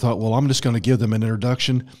ones where I thought, well, I'm just going to give them an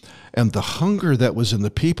introduction. And the hunger that was in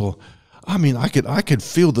the people, I mean, I could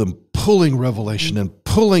feel them pulling revelation and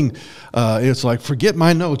pulling. It's like, forget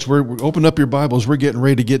my notes. We're open up your Bibles. We're getting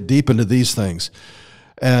ready to get deep into these things.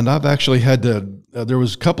 And I've actually had to. There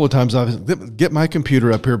was a couple of times I was get my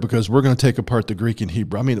computer up here because we're going to take apart the Greek and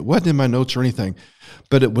Hebrew. I mean, it wasn't in my notes or anything,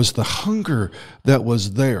 but it was the hunger that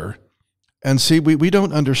was there. And see, we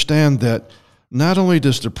don't understand that. Not only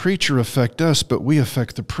does the preacher affect us, but we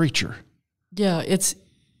affect the preacher. Yeah, it's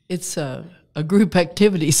a group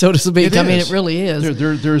activity, so to speak. I mean, it really is.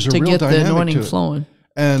 There's a to real get dynamic the anointing to it. flowing.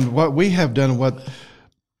 And what we have done,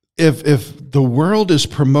 if the world is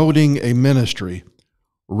promoting a ministry,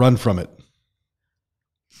 run from it.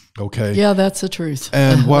 Okay. Yeah, that's the truth.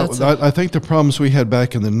 And I think the problems we had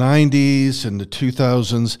back in the 90s and the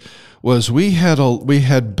 2000s was we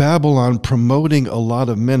had Babylon promoting a lot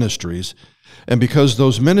of ministries, And because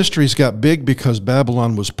those ministries got big because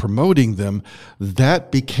Babylon was promoting them,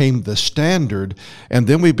 that became the standard. And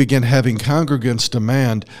then we began having congregants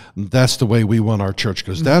demand, that's the way we want our church,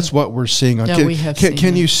 because that's what we're seeing.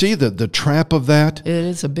 Can you see the trap of that? It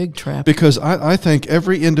is a big trap. Because I think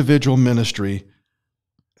every individual ministry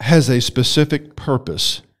has a specific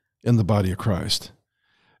purpose in the body of Christ.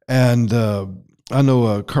 And I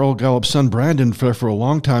know Carl Gallup's son Brandon for a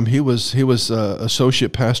long time. He was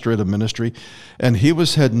associate pastor at a ministry, and he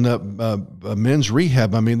was heading up men's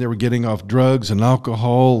rehab. I mean, they were getting off drugs and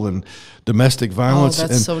alcohol and domestic violence. Oh,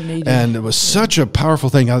 that's so needed. And it was such a powerful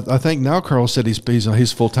thing. I think now Carl said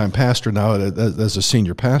he's full-time pastor now as a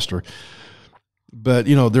senior pastor. But,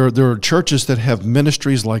 you know, there are churches that have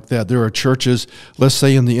ministries like that. There are churches, let's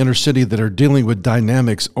say in the inner city, that are dealing with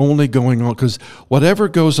dynamics only going on, because whatever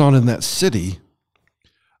goes on in that city,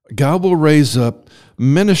 God will raise up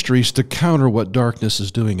ministries to counter what darkness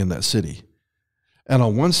is doing in that city. And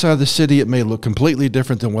on one side of the city, it may look completely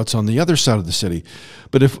different than what's on the other side of the city.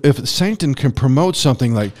 But if Satan can promote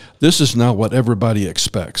something like, this is now what everybody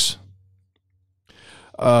expects,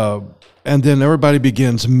 and then everybody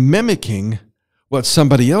begins mimicking what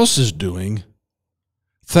somebody else is doing,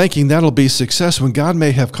 thinking that'll be success, when God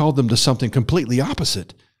may have called them to something completely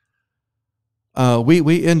opposite.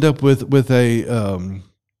 We end up with a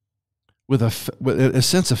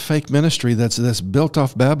sense of fake ministry that's built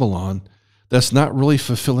off Babylon, that's not really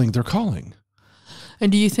fulfilling their calling.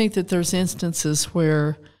 And do you think that there's instances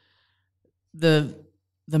where the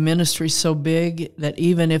ministry's so big that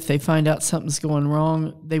even if they find out something's going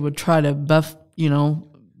wrong, they would try to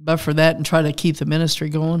buffer that and try to keep the ministry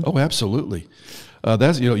going? Oh, absolutely.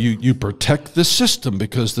 That's, you protect the system,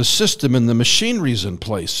 because the system and the machinery's in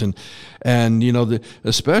place, and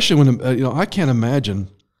especially when I can't imagine.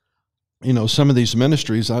 Some of these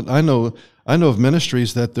ministries, I know of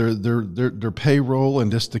ministries that their payroll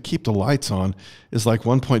and just to keep the lights on is like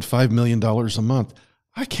 $1.5 million a month.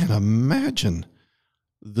 I can't imagine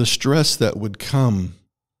the stress that would come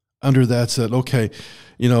under that. Said, okay,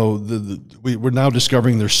 we're now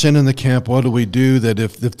discovering there's sin in the camp. What do we do that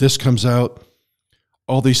if this comes out,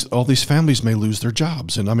 all these families may lose their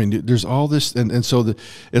jobs? And I mean, there's all this, and so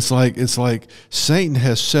it's like Satan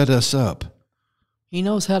has set us up. He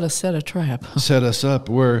knows how to set a trap. Set us up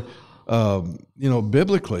where,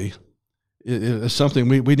 biblically, it's something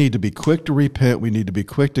we need to be quick to repent. We need to be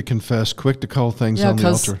quick to confess, quick to call things on the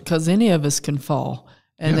altar. Because any of us can fall.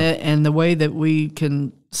 And the way that we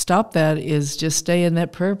can stop that is just stay in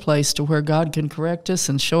that prayer place to where God can correct us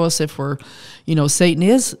and show us if we're, Satan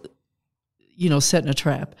is, setting a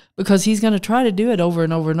trap, because he's going to try to do it over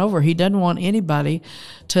and over and over. He doesn't want anybody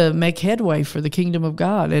to make headway for the kingdom of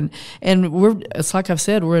God. And it's like I've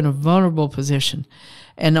said, we're in a vulnerable position,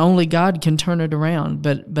 and only God can turn it around.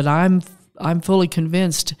 But I'm fully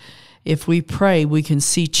convinced if we pray, we can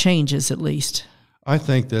see changes at least. I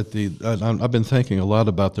think that I've been thinking a lot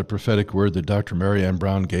about the prophetic word that Dr. Mary Ann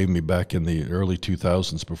Brown gave me back in the early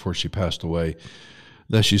 2000s before she passed away,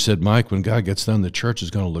 that she said, Mike, when God gets done, the church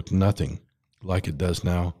is going to look nothing like it does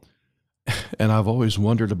now. And I've always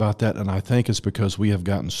wondered about that, and I think it's because we have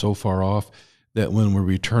gotten so far off that when we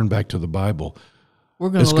return back to the Bible,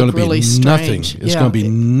 it's going to be really nothing. Strange. It's going to be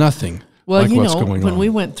nothing like what's going on. When we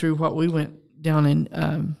went through what we went down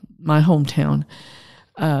in my hometown,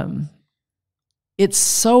 it's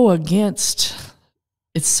so against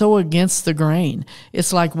the grain.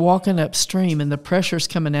 It's like walking upstream and the pressure's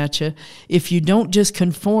coming at you. If you don't just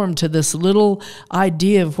conform to this little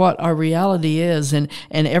idea of what our reality is, and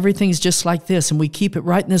everything's just like this, and we keep it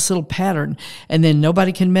right in this little pattern, and then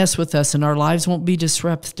nobody can mess with us and our lives won't be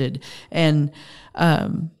disrupted. And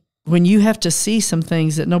when you have to see some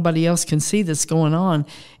things that nobody else can see that's going on,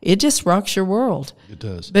 it just rocks your world. It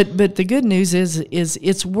does. But the good news is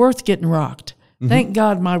it's worth getting rocked. Thank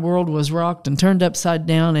God my world was rocked and turned upside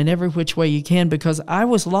down in every which way you can, because I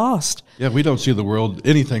was lost. Yeah, we don't see the world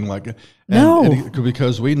anything like it.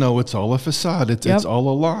 Because we know it's all a facade. It's all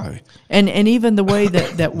a lie. And even the way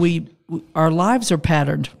that our lives are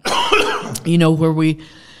patterned, where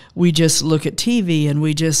we just look at TV and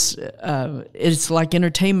we just, it's like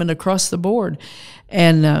entertainment across the board.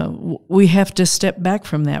 And we have to step back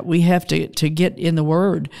from that. We have to get in the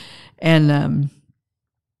Word. And,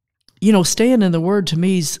 staying in the Word to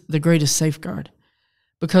me is the greatest safeguard,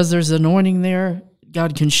 because there's anointing there.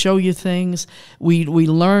 God can show you things. We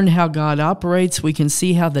learn how God operates. We can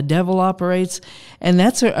see how the devil operates, and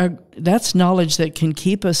that's knowledge that can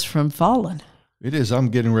keep us from falling. It is. I'm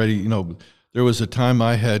getting ready. There was a time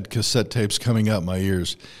I had cassette tapes coming out my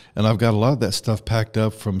ears, and I've got a lot of that stuff packed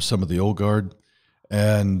up from some of the old guard.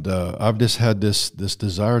 And I've just had this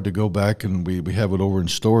desire to go back, and we have it over in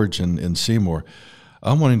storage in Seymour.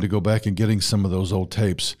 I'm wanting to go back and getting some of those old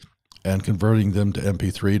tapes and converting them to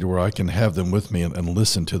MP3 to where I can have them with me and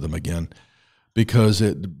listen to them again. Because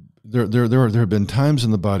there have been times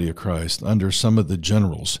in the body of Christ under some of the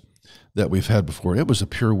generals that we've had before. It was a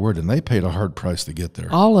pure word, and they paid a hard price to get there.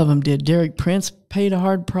 All of them did. Derek Prince paid a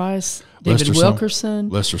hard price. David Wilkerson.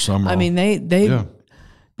 Lester Sumrall. I mean,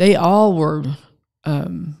 they all were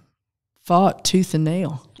fought tooth and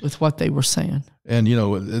nail with what they were saying. And,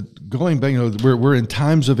 going back, we're in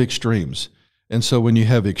times of extremes. And so when you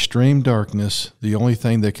have extreme darkness, the only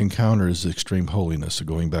thing that can counter is extreme holiness, so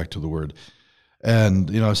going back to the word. And,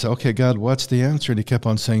 I said, okay, God, what's the answer? And he kept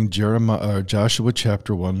on saying Joshua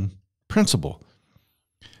chapter 1 principle.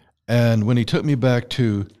 And when he took me back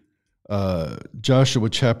to Joshua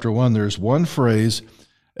chapter 1, there's one phrase,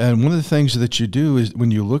 and one of the things that you do is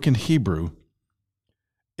when you look in Hebrew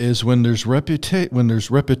is when there's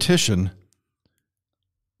repetition,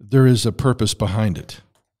 there is a purpose behind it,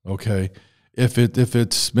 okay? If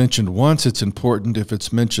it's mentioned once, it's important. If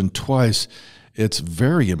it's mentioned twice, it's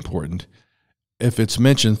very important. If it's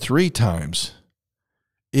mentioned 3 times,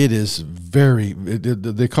 it is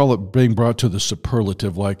they call it being brought to the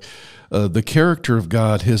superlative, like the character of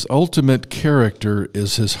God, his ultimate character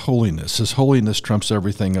is his holiness. His holiness trumps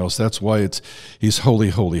everything else. That's why he's holy,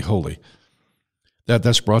 holy, holy.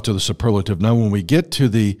 That's brought to the superlative. Now, when we get to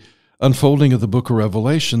the unfolding of the book of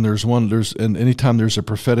Revelation, and anytime there's a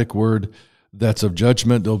prophetic word that's of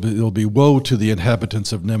judgment, it'll be woe to the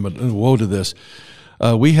inhabitants of Nineveh, woe to this.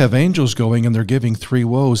 We have angels going, and they're giving 3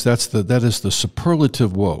 woes. That is the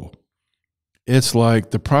superlative woe. It's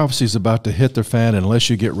like the prophecy's about to hit the fan. Unless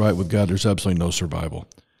you get right with God, there's absolutely no survival.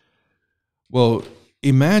 Well,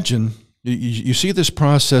 imagine, you see this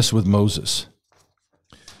process with Moses,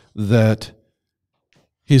 that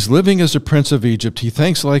he's living as a prince of Egypt. He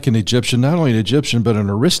thinks like an Egyptian, not only an Egyptian, but an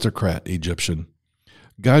aristocrat Egyptian.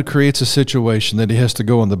 God creates a situation that he has to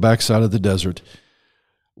go on the backside of the desert,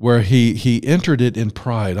 where he entered it in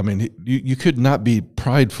pride. I mean, you could not be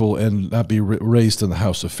prideful and not be raised in the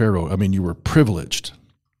house of Pharaoh. I mean, you were privileged.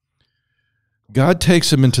 God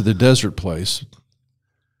takes him into the desert place,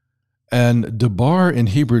 and Debar in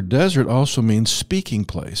Hebrew desert also means speaking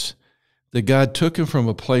place. That God took him from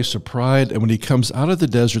a place of pride, and when he comes out of the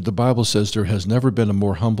desert, the Bible says there has never been a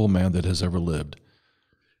more humble man that has ever lived.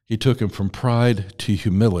 He took him from pride to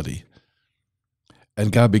humility.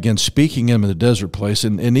 And God began speaking him in the desert place.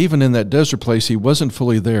 And even in that desert place, he wasn't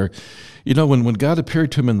fully there. When God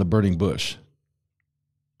appeared to him in the burning bush,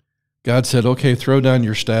 God said, okay, throw down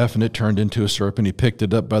your staff, and it turned into a serpent. He picked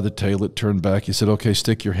it up by the tail. It turned back. He said, okay,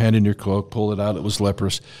 stick your hand in your cloak, pull it out. It was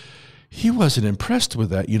leprous. He wasn't impressed with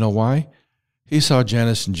that. You know why? He saw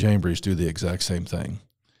Jannes and Jambres do the exact same thing.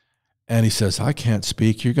 And he says, I can't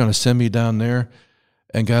speak. You're going to send me down there?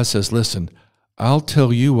 And God says, listen, I'll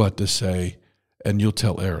tell you what to say, and you'll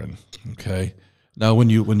tell Aaron, okay? Now, when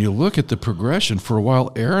you look at the progression, for a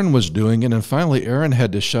while Aaron was doing it, and finally Aaron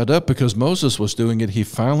had to shut up because Moses was doing it. He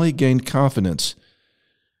finally gained confidence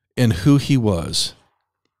in who he was.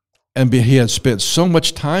 And he had spent so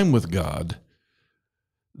much time with God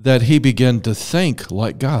that he began to think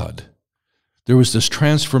like God. There was this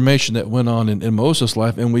transformation that went on in Moses'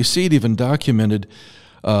 life, and we see it even documented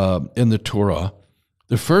in the Torah.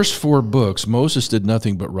 The first 4 books, Moses did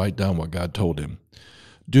nothing but write down what God told him.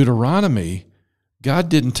 Deuteronomy, God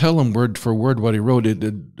didn't tell him word for word what he wrote.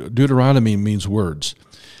 Deuteronomy means words.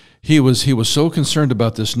 He was so concerned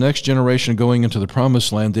about this next generation going into the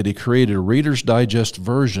promised land that he created a Reader's Digest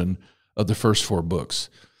version of the first 4 books.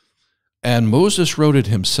 And Moses wrote it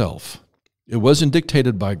himself. It wasn't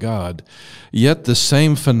dictated by God, yet the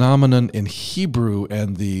same phenomenon in Hebrew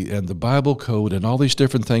and the Bible code and all these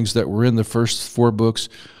different things that were in the first 4 books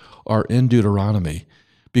are in Deuteronomy,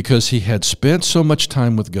 because he had spent so much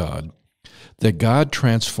time with God that God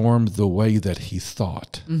transformed the way that he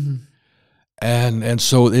thought. Mm-hmm. And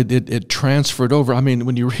so it transferred over. I mean,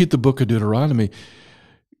 when you read the book of Deuteronomy,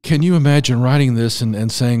 can you imagine writing this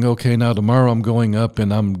and saying, okay, now tomorrow I'm going up,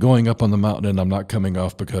 and I'm going up on the mountain, and I'm not coming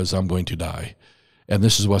off because I'm going to die. And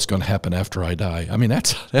this is what's going to happen after I die. I mean,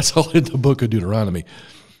 that's all in the book of Deuteronomy.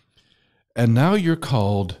 And now you're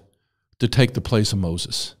called to take the place of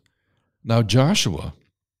Moses. Now Joshua,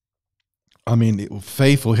 I mean,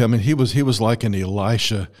 faithful. I mean, he was like an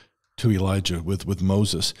Elisha to Elijah with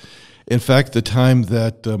Moses. In fact, the time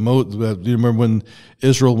that, you remember when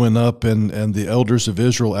Israel went up and the elders of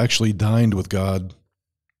Israel actually dined with God,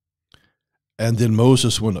 and then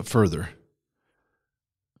Moses went up further.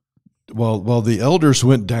 While the elders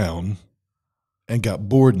went down and got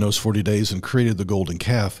bored in those 40 days and created the golden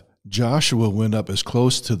calf, Joshua went up as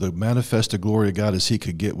close to the manifested glory of God as he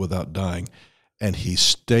could get without dying, and he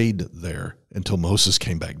stayed there until Moses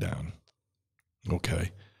came back down.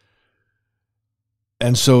 Okay.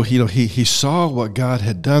 And so he saw what God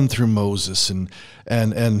had done through Moses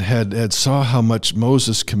and had saw how much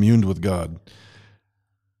Moses communed with God.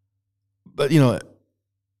 But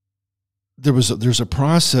there's a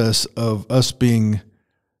process of us being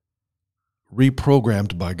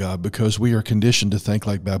reprogrammed by God because we are conditioned to think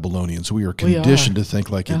like Babylonians. We are conditioned to think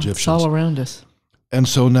like Egyptians. It's all around us. And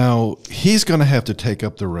so now he's going to have to take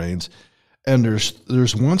up the reins. And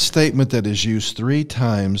there's one statement that is used 3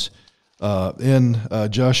 times in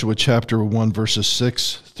Joshua chapter 1, verses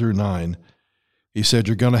 6 through 9. He said,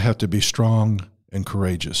 you're going to have to be strong and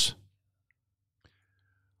courageous.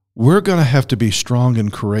 We're going to have to be strong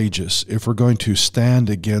and courageous if we're going to stand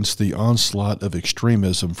against the onslaught of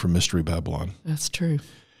extremism from Mystery Babylon. That's true.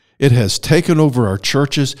 It has taken over our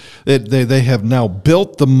churches. They have now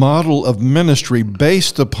built the model of ministry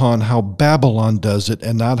based upon how Babylon does it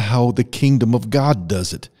and not how the kingdom of God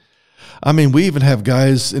does it. I mean, we even have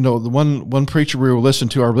guys, the one preacher we were listening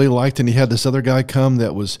to I really liked, and he had this other guy come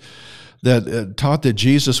that taught that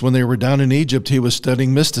Jesus, when they were down in Egypt, he was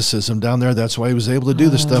studying mysticism down there. That's why he was able to do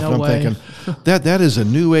this stuff. No and I'm way. thinking, that is a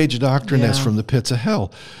New Age doctrine that's from the pits of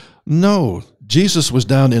hell. No, Jesus was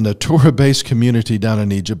down in a Torah-based community down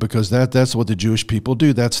in Egypt because that's what the Jewish people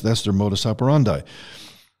do. That's their modus operandi.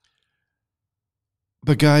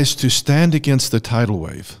 But guys, to stand against the tidal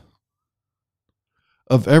wave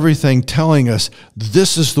of everything telling us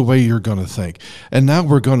this is the way you're going to think, and now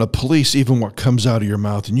we're going to police even what comes out of your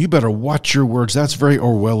mouth, and you better watch your words. That's very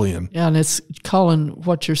Orwellian. Yeah, and it's calling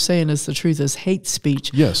what you're saying is the truth as hate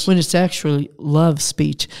speech. Yes. When it's actually love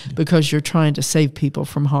speech because you're trying to save people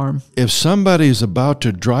from harm. If somebody's about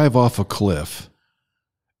to drive off a cliff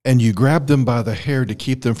and you grab them by the hair to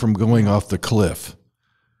keep them from going off the cliff,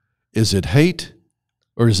 is it hate?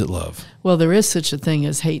 Or is it love? Well, there is such a thing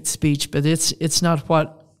as hate speech, but it's not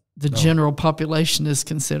what the general population is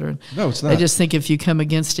considering. No, it's not. They just think if you come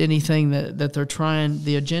against anything that they're trying,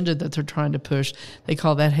 the agenda that they're trying to push, they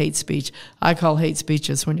call that hate speech. I call hate speech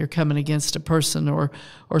is when you're coming against a person or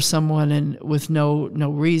someone and with no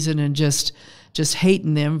reason and just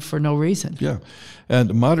hating them for no reason. Yeah,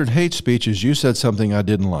 and modern hate speech is you said something I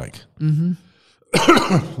didn't like. Mm-hmm.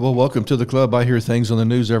 Well, welcome to the club. I hear things on the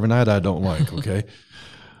news every night I don't like, okay?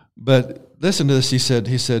 But listen to this. He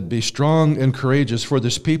said, be strong and courageous, for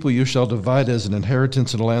this people you shall divide as an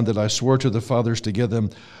inheritance in a land that I swore to the fathers to give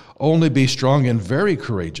them. Only be strong and very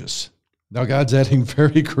courageous. Now God's adding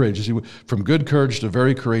very courageous, from good courage to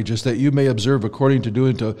very courageous, that you may observe according to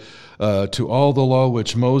doing to all the law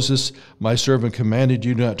which Moses, my servant, commanded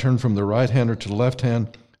you, do not turn from the right hand or to the left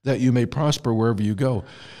hand, that you may prosper wherever you go.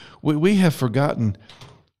 We have forgotten.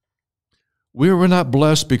 We were not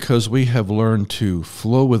blessed because we have learned to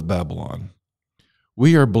flow with Babylon.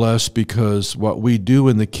 We are blessed because what we do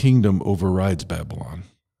in the kingdom overrides Babylon.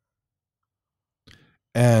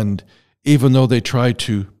 And even though they try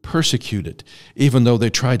to persecute it, even though they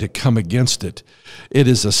try to come against it, it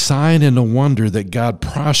is a sign and a wonder that God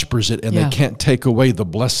prospers it and they can't take away the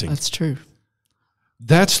blessing. That's true.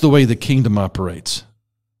 That's the way the kingdom operates.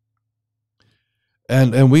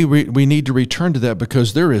 And we need to return to that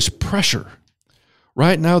because there is pressure.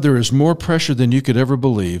 Right now, there is more pressure than you could ever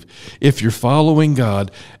believe if you're following God.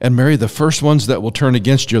 And Mary, the first ones that will turn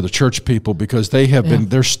against you are the church people because they have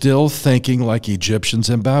they're still thinking like Egyptians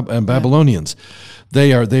and Babylonians.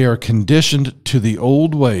 They are conditioned to the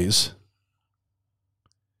old ways.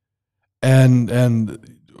 And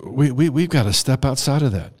we've got to step outside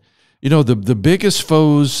of that. The biggest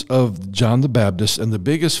foes of John the Baptist and the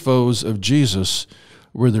biggest foes of Jesus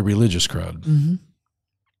were the religious crowd. Mm-hmm.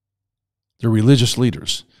 The religious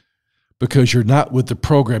leaders, because you're not with the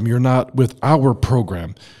program. You're not with our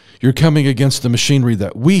program. You're coming against the machinery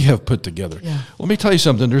that we have put together. Yeah. Let me tell you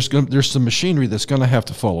something. There's some machinery that's going to have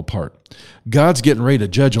to fall apart. God's getting ready to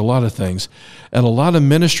judge a lot of things, and a lot of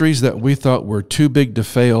ministries that we thought were too big to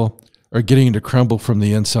fail are getting to crumble from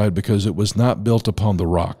the inside because it was not built upon the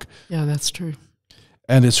rock. Yeah, that's true.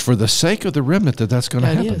 And it's for the sake of the remnant that's going to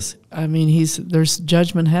happen. It is. I mean, there's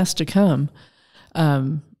judgment has to come.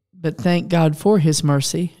 But thank God for His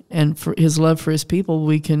mercy and for His love for His people.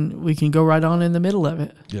 We can go right on in the middle of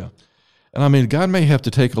it. Yeah. And I mean, God may have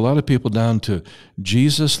to take a lot of people down to,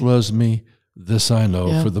 Jesus loves me, this I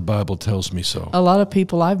know, for the Bible tells me so. A lot of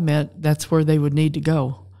people I've met, that's where they would need to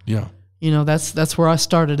go. Yeah. That's where I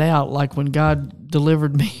started out. Like when God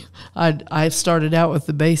delivered me, I started out with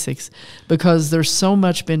the basics because there's so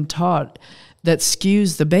much been taught that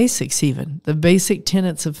skews the basics, even the basic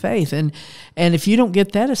tenets of faith. And if you don't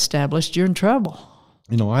get that established, you're in trouble.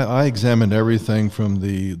 You know, I examine everything from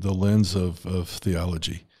the lens of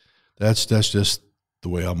theology. That's just the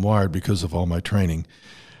way I'm wired because of all my training.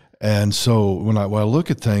 And so when I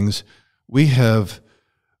look at things, we have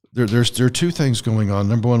there are two things going on.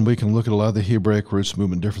 Number one, we can look at a lot of the Hebraic roots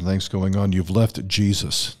movement, different things going on. You've left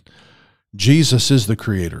Jesus. Jesus is the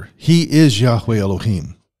creator. He is Yahweh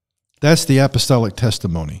Elohim. That's the apostolic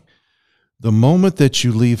testimony. The moment that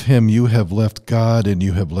you leave him, you have left God and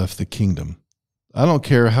you have left the kingdom. I don't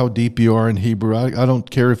care how deep you are in Hebrew. I don't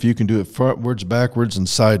care if you can do it frontwards, backwards, and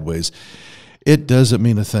sideways. It doesn't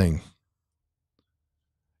mean a thing.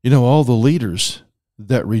 You know, all the leaders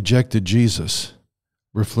that rejected Jesus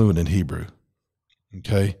were fluent in Hebrew.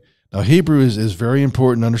 Okay? Now, Hebrew is very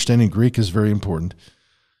important. Understanding Greek is very important.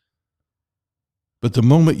 But the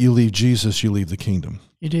moment you leave Jesus, you leave the kingdom.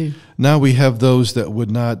 You do. Now we have those that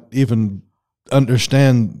would not even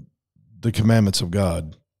understand the commandments of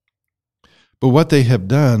God. But what they have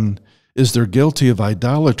done is they're guilty of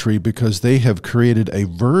idolatry because they have created a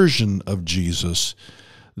version of Jesus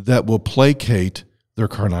that will placate their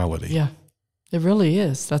carnality. Yeah, it really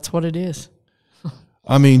is. That's what it is.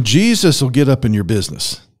 I mean, Jesus will get up in your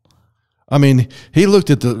business. I mean, he looked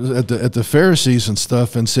at the Pharisees and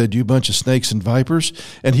stuff and said, "You bunch of snakes and vipers."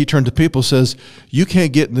 And he turned to people and says, "You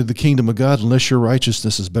can't get into the kingdom of God unless your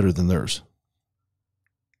righteousness is better than theirs."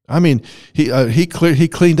 I mean, he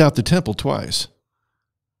cleaned out the temple twice.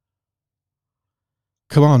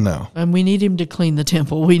 Come on now. And we need him to clean the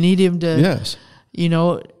temple. We need him to, yes, you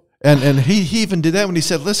know. And he even did that when he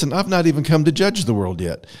said, "Listen, I've not even come to judge the world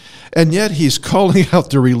yet." And yet he's calling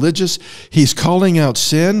out the religious. He's calling out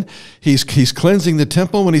sin. He's cleansing the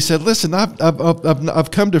temple when he said, "Listen,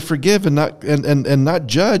 I've come to forgive and not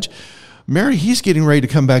judge." Mary, he's getting ready to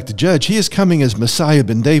come back to judge. He is coming as Messiah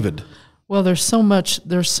ben David. Well, there's so much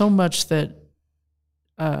that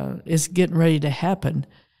is getting ready to happen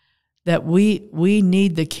that we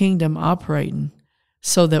need the kingdom operating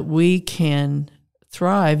so that we can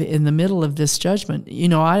thrive in the middle of this judgment. You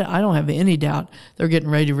know, I don't have any doubt they're getting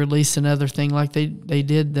ready to release another thing like they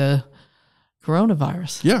did the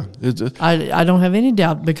coronavirus. Yeah. I don't have any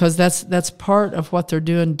doubt because that's part of what they're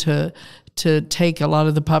doing to take a lot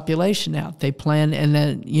of the population out. They plan, and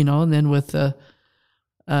then with the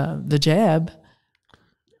jab,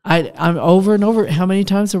 I'm over and over. How many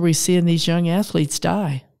times are we seeing these young athletes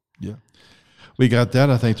die? Yeah, we got that.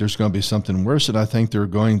 I think there's going to be something worse, and I think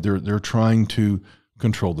they're trying to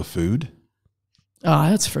control the food. Oh,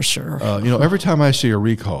 that's for sure. You know, every time I see a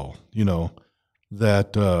recall,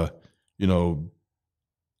 that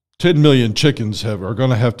 10 million chickens are going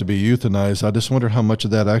to have to be euthanized. I just wonder how much of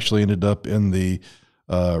that actually ended up in the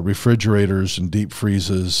refrigerators and deep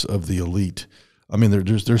freezes of the elite. I mean,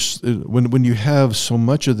 when you have so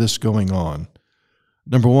much of this going on,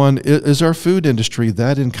 number one, is our food industry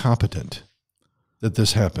that incompetent that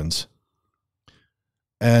this happens?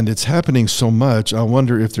 And it's happening so much. I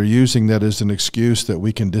wonder if they're using that as an excuse that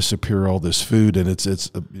we can disappear all this food, and it's.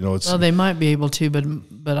 Well, they might be able to,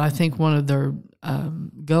 but I think one of their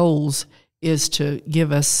goals is to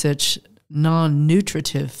give us such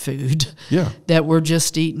non-nutritive food that we're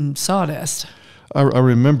just eating sawdust. I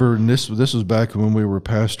remember, and this was back when we were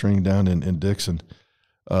pastoring down in Dixon,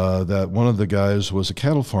 that one of the guys was a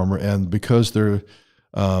cattle farmer, and because they're,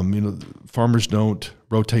 farmers don't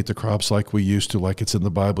rotate the crops like we used to, like it's in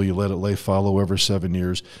the Bible, you let it lay fallow every 7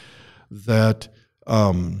 years, that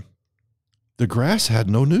the grass had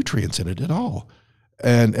no nutrients in it at all.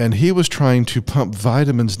 And he was trying to pump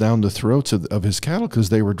vitamins down the throats of his cattle because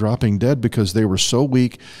they were dropping dead because they were so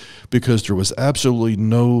weak, because there was absolutely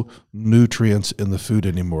no nutrients in the food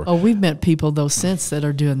anymore. Oh, we've met people, though, since that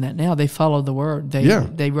are doing that now. They follow the word.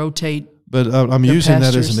 They rotate. But I'm using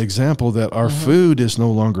that as an example that our food is no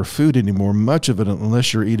longer food anymore. Much of it,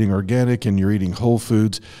 unless you're eating organic and you're eating whole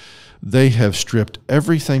foods, they have stripped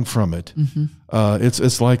everything from it. Mm-hmm.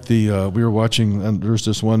 It's like we were watching, and there's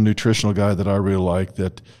this one nutritional guy that I really like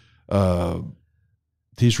that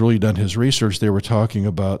he's really done his research. They were talking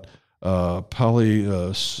about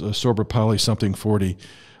sorbet poly something 40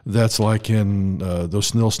 that's like in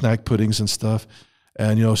those Nil snack puddings and stuff.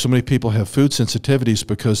 And, so many people have food sensitivities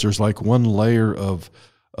because there's like one layer of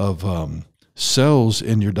cells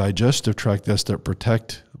in your digestive tract that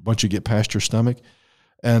protect once you get past your stomach.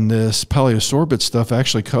 And this polyascorbate stuff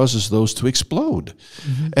actually causes those to explode.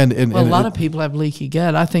 Mm-hmm. And a lot of people have leaky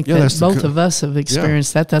gut. I think that both of us have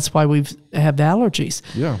experienced that. That's why we have allergies.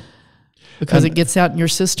 Yeah. Because it gets out in your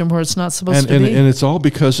system where it's not supposed to be. And it's all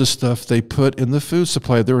because of stuff they put in the food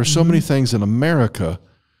supply. There are so many things in America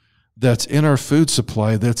that's in our food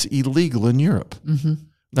supply that's illegal in Europe. Mm-hmm.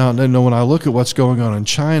 Now, when I look at what's going on in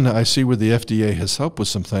China, I see where the FDA has helped with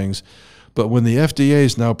some things. But when the FDA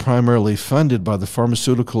is now primarily funded by the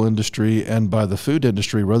pharmaceutical industry and by the food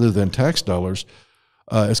industry rather than tax dollars,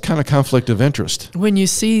 it's kind of conflict of interest. When you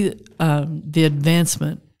see the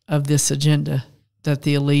advancement of this agenda that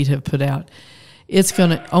the elite have put out, it's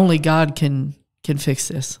only God can fix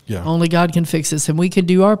this. Yeah. Only God can fix this, and we can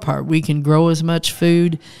do our part. We can grow as much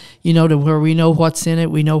food, to where we know what's in it,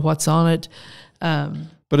 we know what's on it.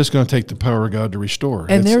 But it's going to take the power of God to restore.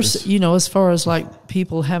 And there's, as far as like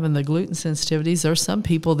people having the gluten sensitivities, there's some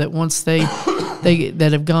people that once that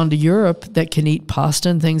have gone to Europe that can eat pasta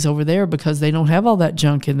and things over there because they don't have all that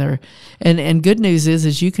junk in there. And good news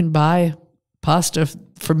is you can buy pasta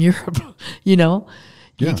from Europe, Yeah.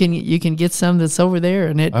 You can get some that's over there,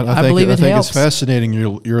 and I believe it helps. I think it's fascinating.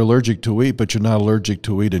 You're allergic to wheat, but you're not allergic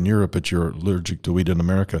to wheat in Europe, but you're allergic to wheat in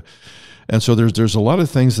America. And so there's a lot of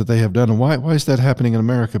things that they have done. And why is that happening in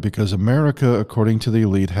America? Because America, according to the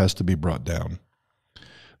elite, has to be brought down.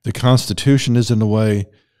 The Constitution is in the way.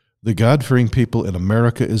 The God-fearing people in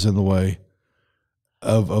America is in the way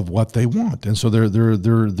of what they want. And so they're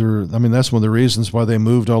that's one of the reasons why they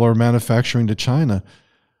moved all our manufacturing to China.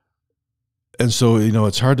 And so,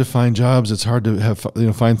 it's hard to find jobs. It's hard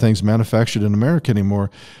to find things manufactured in America anymore.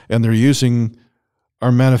 And they're using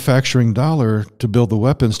our manufacturing dollar to build the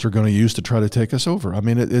weapons they're going to use to try to take us over. I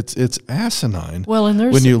mean, it's asinine. Well, and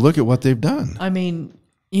when you look at what they've done. I mean,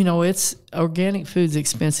 it's organic food's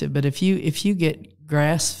expensive, but if you get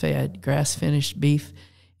grass-fed, grass-finished beef,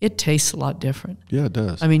 it tastes a lot different. Yeah, it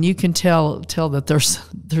does. I mean, you can tell that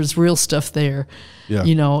there's real stuff there. Yeah.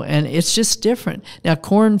 And it's just different. Now,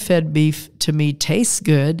 corn-fed beef to me tastes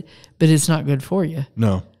good, but it's not good for you.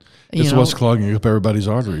 No. It's what's clogging up everybody's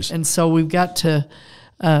arteries. And so we've got to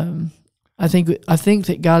I think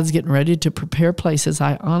that God's getting ready to prepare places.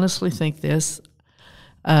 I honestly think this.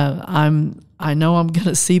 I know I'm going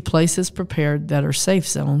to see places prepared that are safe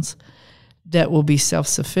zones that will be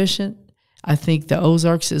self-sufficient. I think the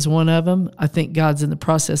Ozarks is one of them. I think God's in the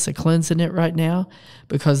process of cleansing it right now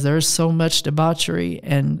because there's so much debauchery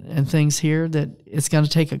and things here that it's going to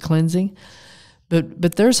take a cleansing.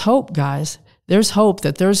 But there's hope, guys. There's hope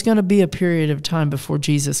that there's going to be a period of time before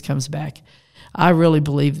Jesus comes back. I really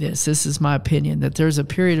believe this. This is my opinion, that there's a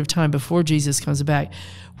period of time before Jesus comes back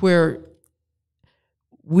where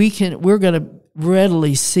we're going to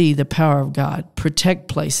readily see the power of God, protect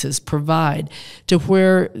places, provide, to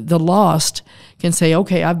where the lost can say,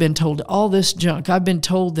 okay, I've been told all this junk. I've been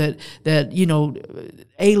told that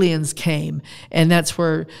aliens came, and that's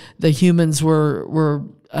where the humans were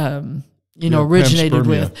originated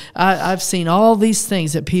with. I've seen all these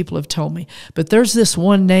things that people have told me. But there's this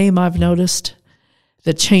one name I've noticed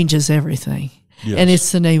that changes everything. Yes. And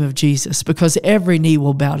it's the name of Jesus, because every knee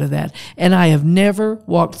will bow to that. And I have never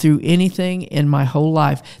walked through anything in my whole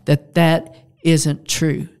life that isn't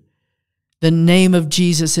true. The name of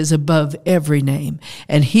Jesus is above every name,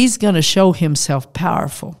 and he's going to show himself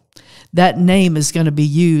powerful. That name is going to be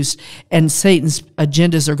used, and Satan's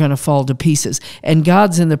agendas are going to fall to pieces. And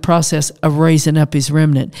God's in the process of raising up his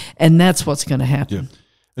remnant, and that's what's going to happen. Yeah.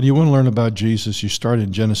 And you want to learn about Jesus, you start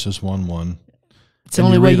in Genesis 1:1. It's the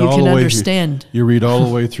only way you can understand. You read all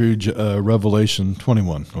the way through Revelation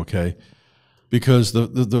 21, okay? Because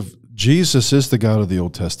the Jesus is the God of the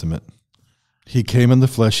Old Testament. He came in the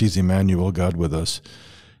flesh. He's Emmanuel, God with us.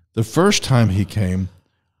 The first time he came,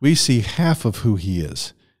 we see half of who he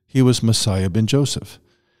is. He was Messiah ben Joseph.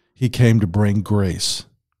 He came to bring grace.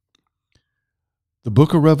 The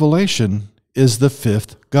book of Revelation is the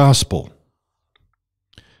fifth gospel.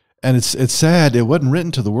 And it's sad, it wasn't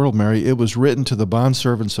written to the world, Mary. It was written to the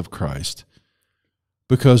bondservants of Christ.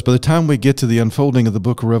 Because by the time we get to the unfolding of the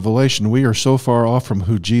book of Revelation, we are so far off from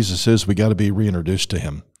who Jesus is, we got to be reintroduced to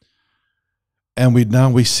him. And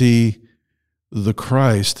now we see the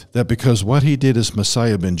Christ, that because what he did as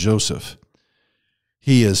Messiah ben Joseph,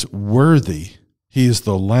 he is worthy. He is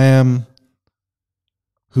the Lamb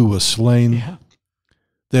who was slain,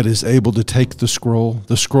 that is able to take the scroll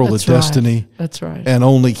of destiny. That's right. And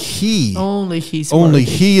only he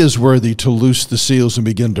is worthy to loose the seals and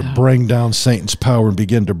begin to bring down Satan's power and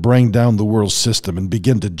begin to bring down the world system and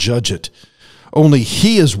begin to judge it. Only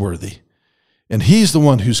he is worthy. And he's the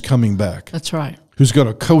one who's coming back. That's right. Who's going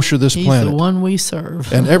to kosher this planet. He's the one we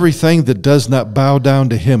serve. And everything that does not bow down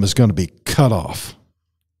to him is going to be cut off.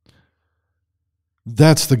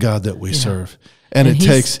 That's the God that we serve. And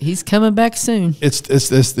he's coming back soon.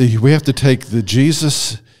 We have to take the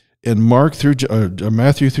Jesus in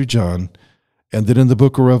Matthew through John, and then in the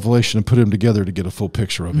book of Revelation, and put them together to get a full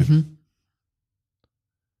picture of him.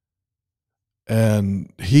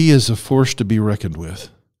 and he is a force to be reckoned with.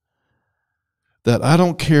 That I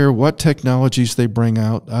don't care what technologies they bring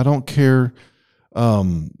out. I don't care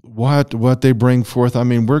what they bring forth. I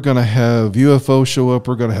mean, we're going to have UFO show up.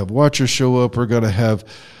 We're going to have Watchers show up. We're going to have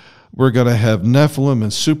Nephilim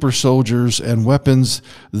and super soldiers and weapons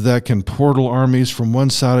that can portal armies from one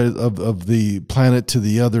side of the planet to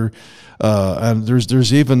the other. And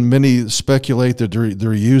there's even many speculate that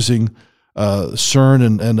they're using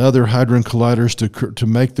CERN and other hadron colliders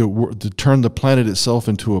to turn the planet itself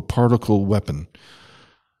into a particle weapon.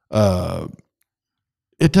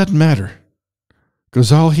 It doesn't matter,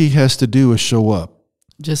 because all he has to do is show up.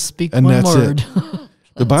 Just speak one word.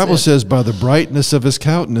 The Bible says, by the brightness of his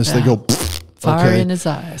countenance, they go, fire in his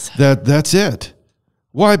eyes. That's it.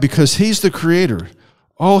 Why? Because he's the creator.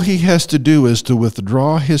 All he has to do is to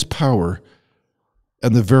withdraw his power,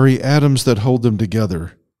 and the very atoms that hold them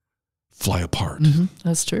together fly apart. Mm-hmm.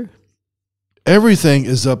 That's true. Everything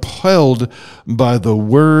is upheld by the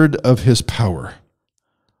word of his power.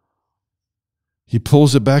 He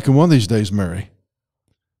pulls it back in one of these days, Mary.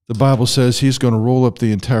 The Bible says he's going to roll up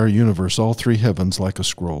the entire universe, all three heavens, like a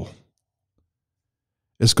scroll.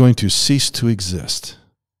 It's going to cease to exist.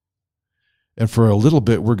 And for a little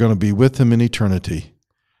bit, we're going to be with him in eternity,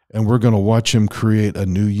 and we're going to watch him create a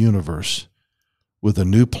new universe with a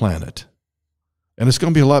new planet. And it's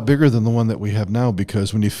going to be a lot bigger than the one that we have now,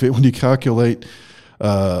 because when you calculate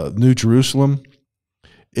New Jerusalem,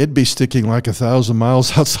 it'd be sticking like 1,000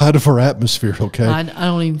 miles outside of our atmosphere, okay? I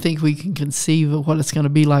don't even think we can conceive of what it's going to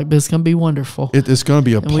be like, but it's going to be wonderful. It's going to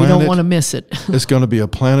be a planet. We don't want to miss it. It's going to be a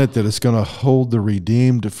planet that is going to hold the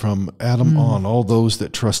redeemed from Adam on, all those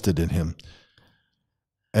that trusted in him.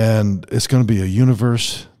 And it's going to be a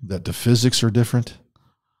universe that the physics are different.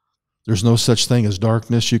 There's no such thing as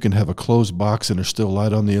darkness. You can have a closed box and there's still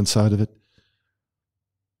light on the inside of it.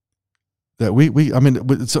 That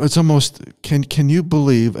it's almost, can you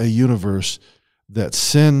believe a universe that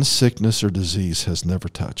sin, sickness, or disease has never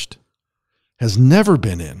touched, has never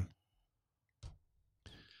been in?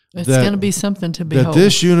 It's going to be something to behold. That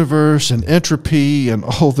this universe and entropy and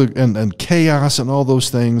all and chaos and all those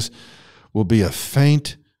things will be a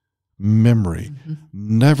faint memory,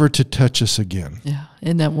 never to touch us again. Yeah,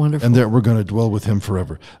 isn't that wonderful? And that we're going to dwell with him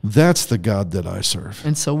forever. That's the God that I serve.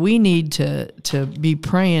 And so we need to be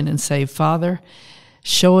praying and say, Father,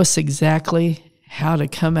 show us exactly how to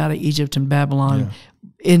come out of Egypt and Babylon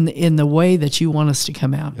in the way that you want us to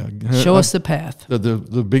come out. Yeah. Show us the path. The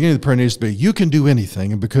beginning of the prayer needs to be, you can do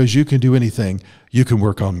anything, and because you can do anything, you can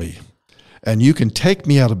work on me. And you can take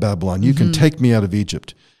me out of Babylon. You can take me out of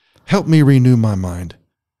Egypt. Help me renew my mind.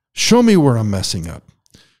 Show me where I'm messing up.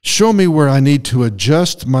 Show me where I need to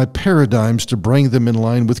adjust my paradigms to bring them in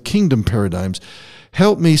line with kingdom paradigms.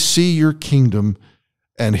 Help me see your kingdom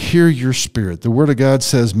and hear your spirit. The word of God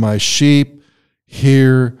says, my sheep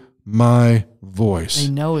hear my voice.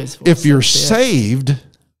 They know his voice. If you're saved,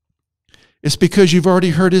 it's because you've already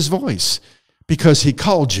heard his voice, because he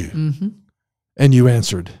called you and you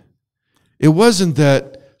answered. It wasn't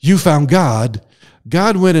that you found God.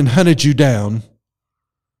 God went and hunted you down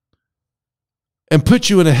and put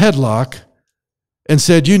you in a headlock and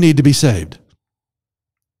said, you need to be saved.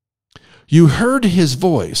 You heard his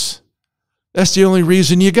voice. That's the only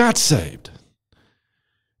reason you got saved.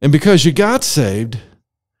 And because you got saved,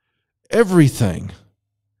 everything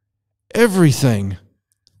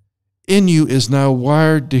in you is now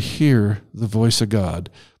wired to hear the voice of God,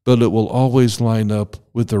 but it will always line up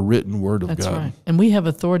with the written word of God. That's right. And we have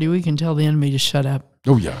authority. We can tell the enemy to shut up.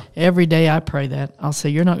 Oh, yeah. Every day I pray that. I'll say,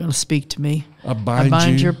 you're not going to speak to me. I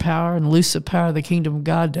bind your power and loose the power of the kingdom of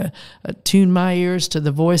God to attune my ears to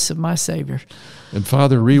the voice of my Savior. And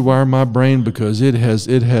Father, rewire my brain, because it has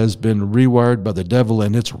been rewired by the devil,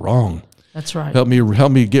 and it's wrong. That's right. Help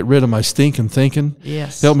me get rid of my stinking thinking.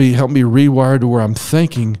 Yes. Help me rewire to where I'm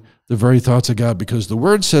thinking the very thoughts of God, because the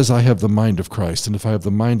word says I have the mind of Christ. And if I have the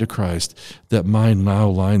mind of Christ, that mind now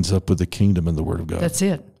lines up with the kingdom and the word of God. That's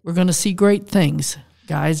it. We're going to see great things.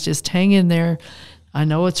 Guys, just hang in there. I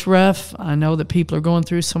know it's rough. I know that people are going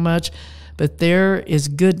through so much, but there is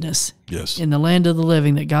goodness in the land of the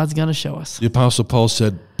living that God's going to show us. The Apostle Paul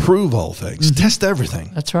said, prove all things, test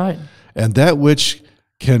everything. That's right. And that which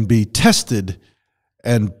can be tested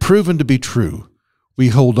and proven to be true, we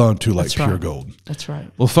hold on to like pure gold. That's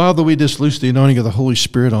right. Well, Father, we just loose the anointing of the Holy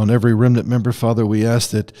Spirit on every remnant member. Father, we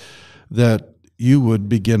ask that you would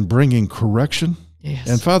begin bringing correction. Yes.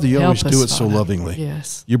 And Father, you always do it so lovingly.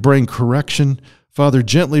 Yes. You bring correction. Father,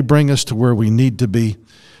 gently bring us to where we need to be.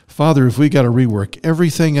 Father, if we got to rework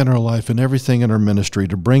everything in our life and everything in our ministry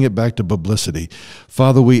to bring it back to publicity,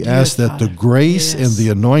 Father, we ask that the grace and the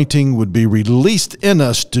anointing would be released in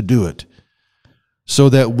us to do it, so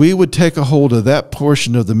that we would take a hold of that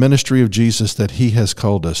portion of the ministry of Jesus that he has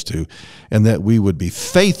called us to, and that we would be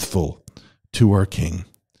faithful to our King.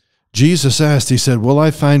 Jesus asked, he said, will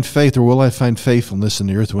I find faith or will I find faithfulness in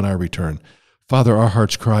the earth when I return? Father, our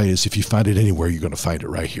heart's cry is, if you find it anywhere, you're going to find it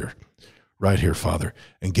right here. Right here, Father,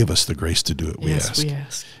 and give us the grace to do it, we ask.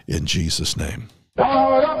 In Jesus' name.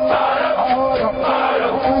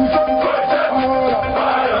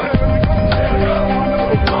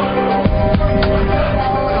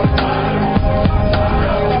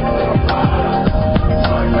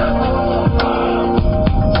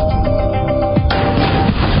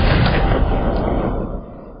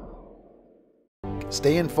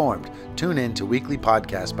 Stay informed. Tune in to weekly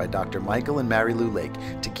podcasts by Dr. Michael and Mary Lou Lake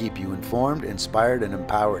to keep you informed, inspired, and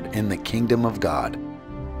empowered in the kingdom of God.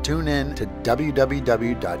 Tune in to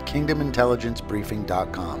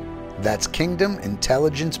www.kingdomintelligencebriefing.com. That's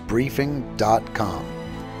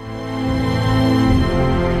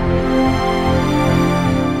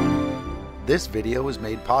kingdomintelligencebriefing.com. This video was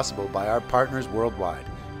made possible by our partners worldwide.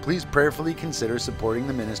 Please prayerfully consider supporting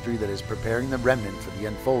the ministry that is preparing the remnant for the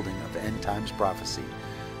unfolding of end times prophecy.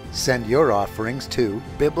 Send your offerings to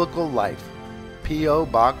Biblical Life, P.O.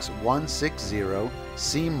 Box 160,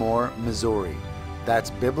 Seymour, Missouri. That's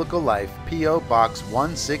Biblical Life, P.O. Box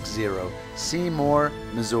 160, Seymour,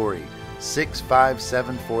 Missouri,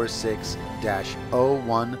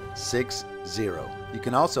 65746-0160. You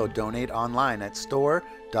can also donate online at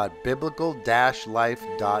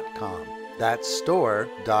store.biblical-life.com. That's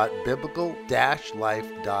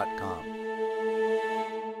store.biblical-life.com.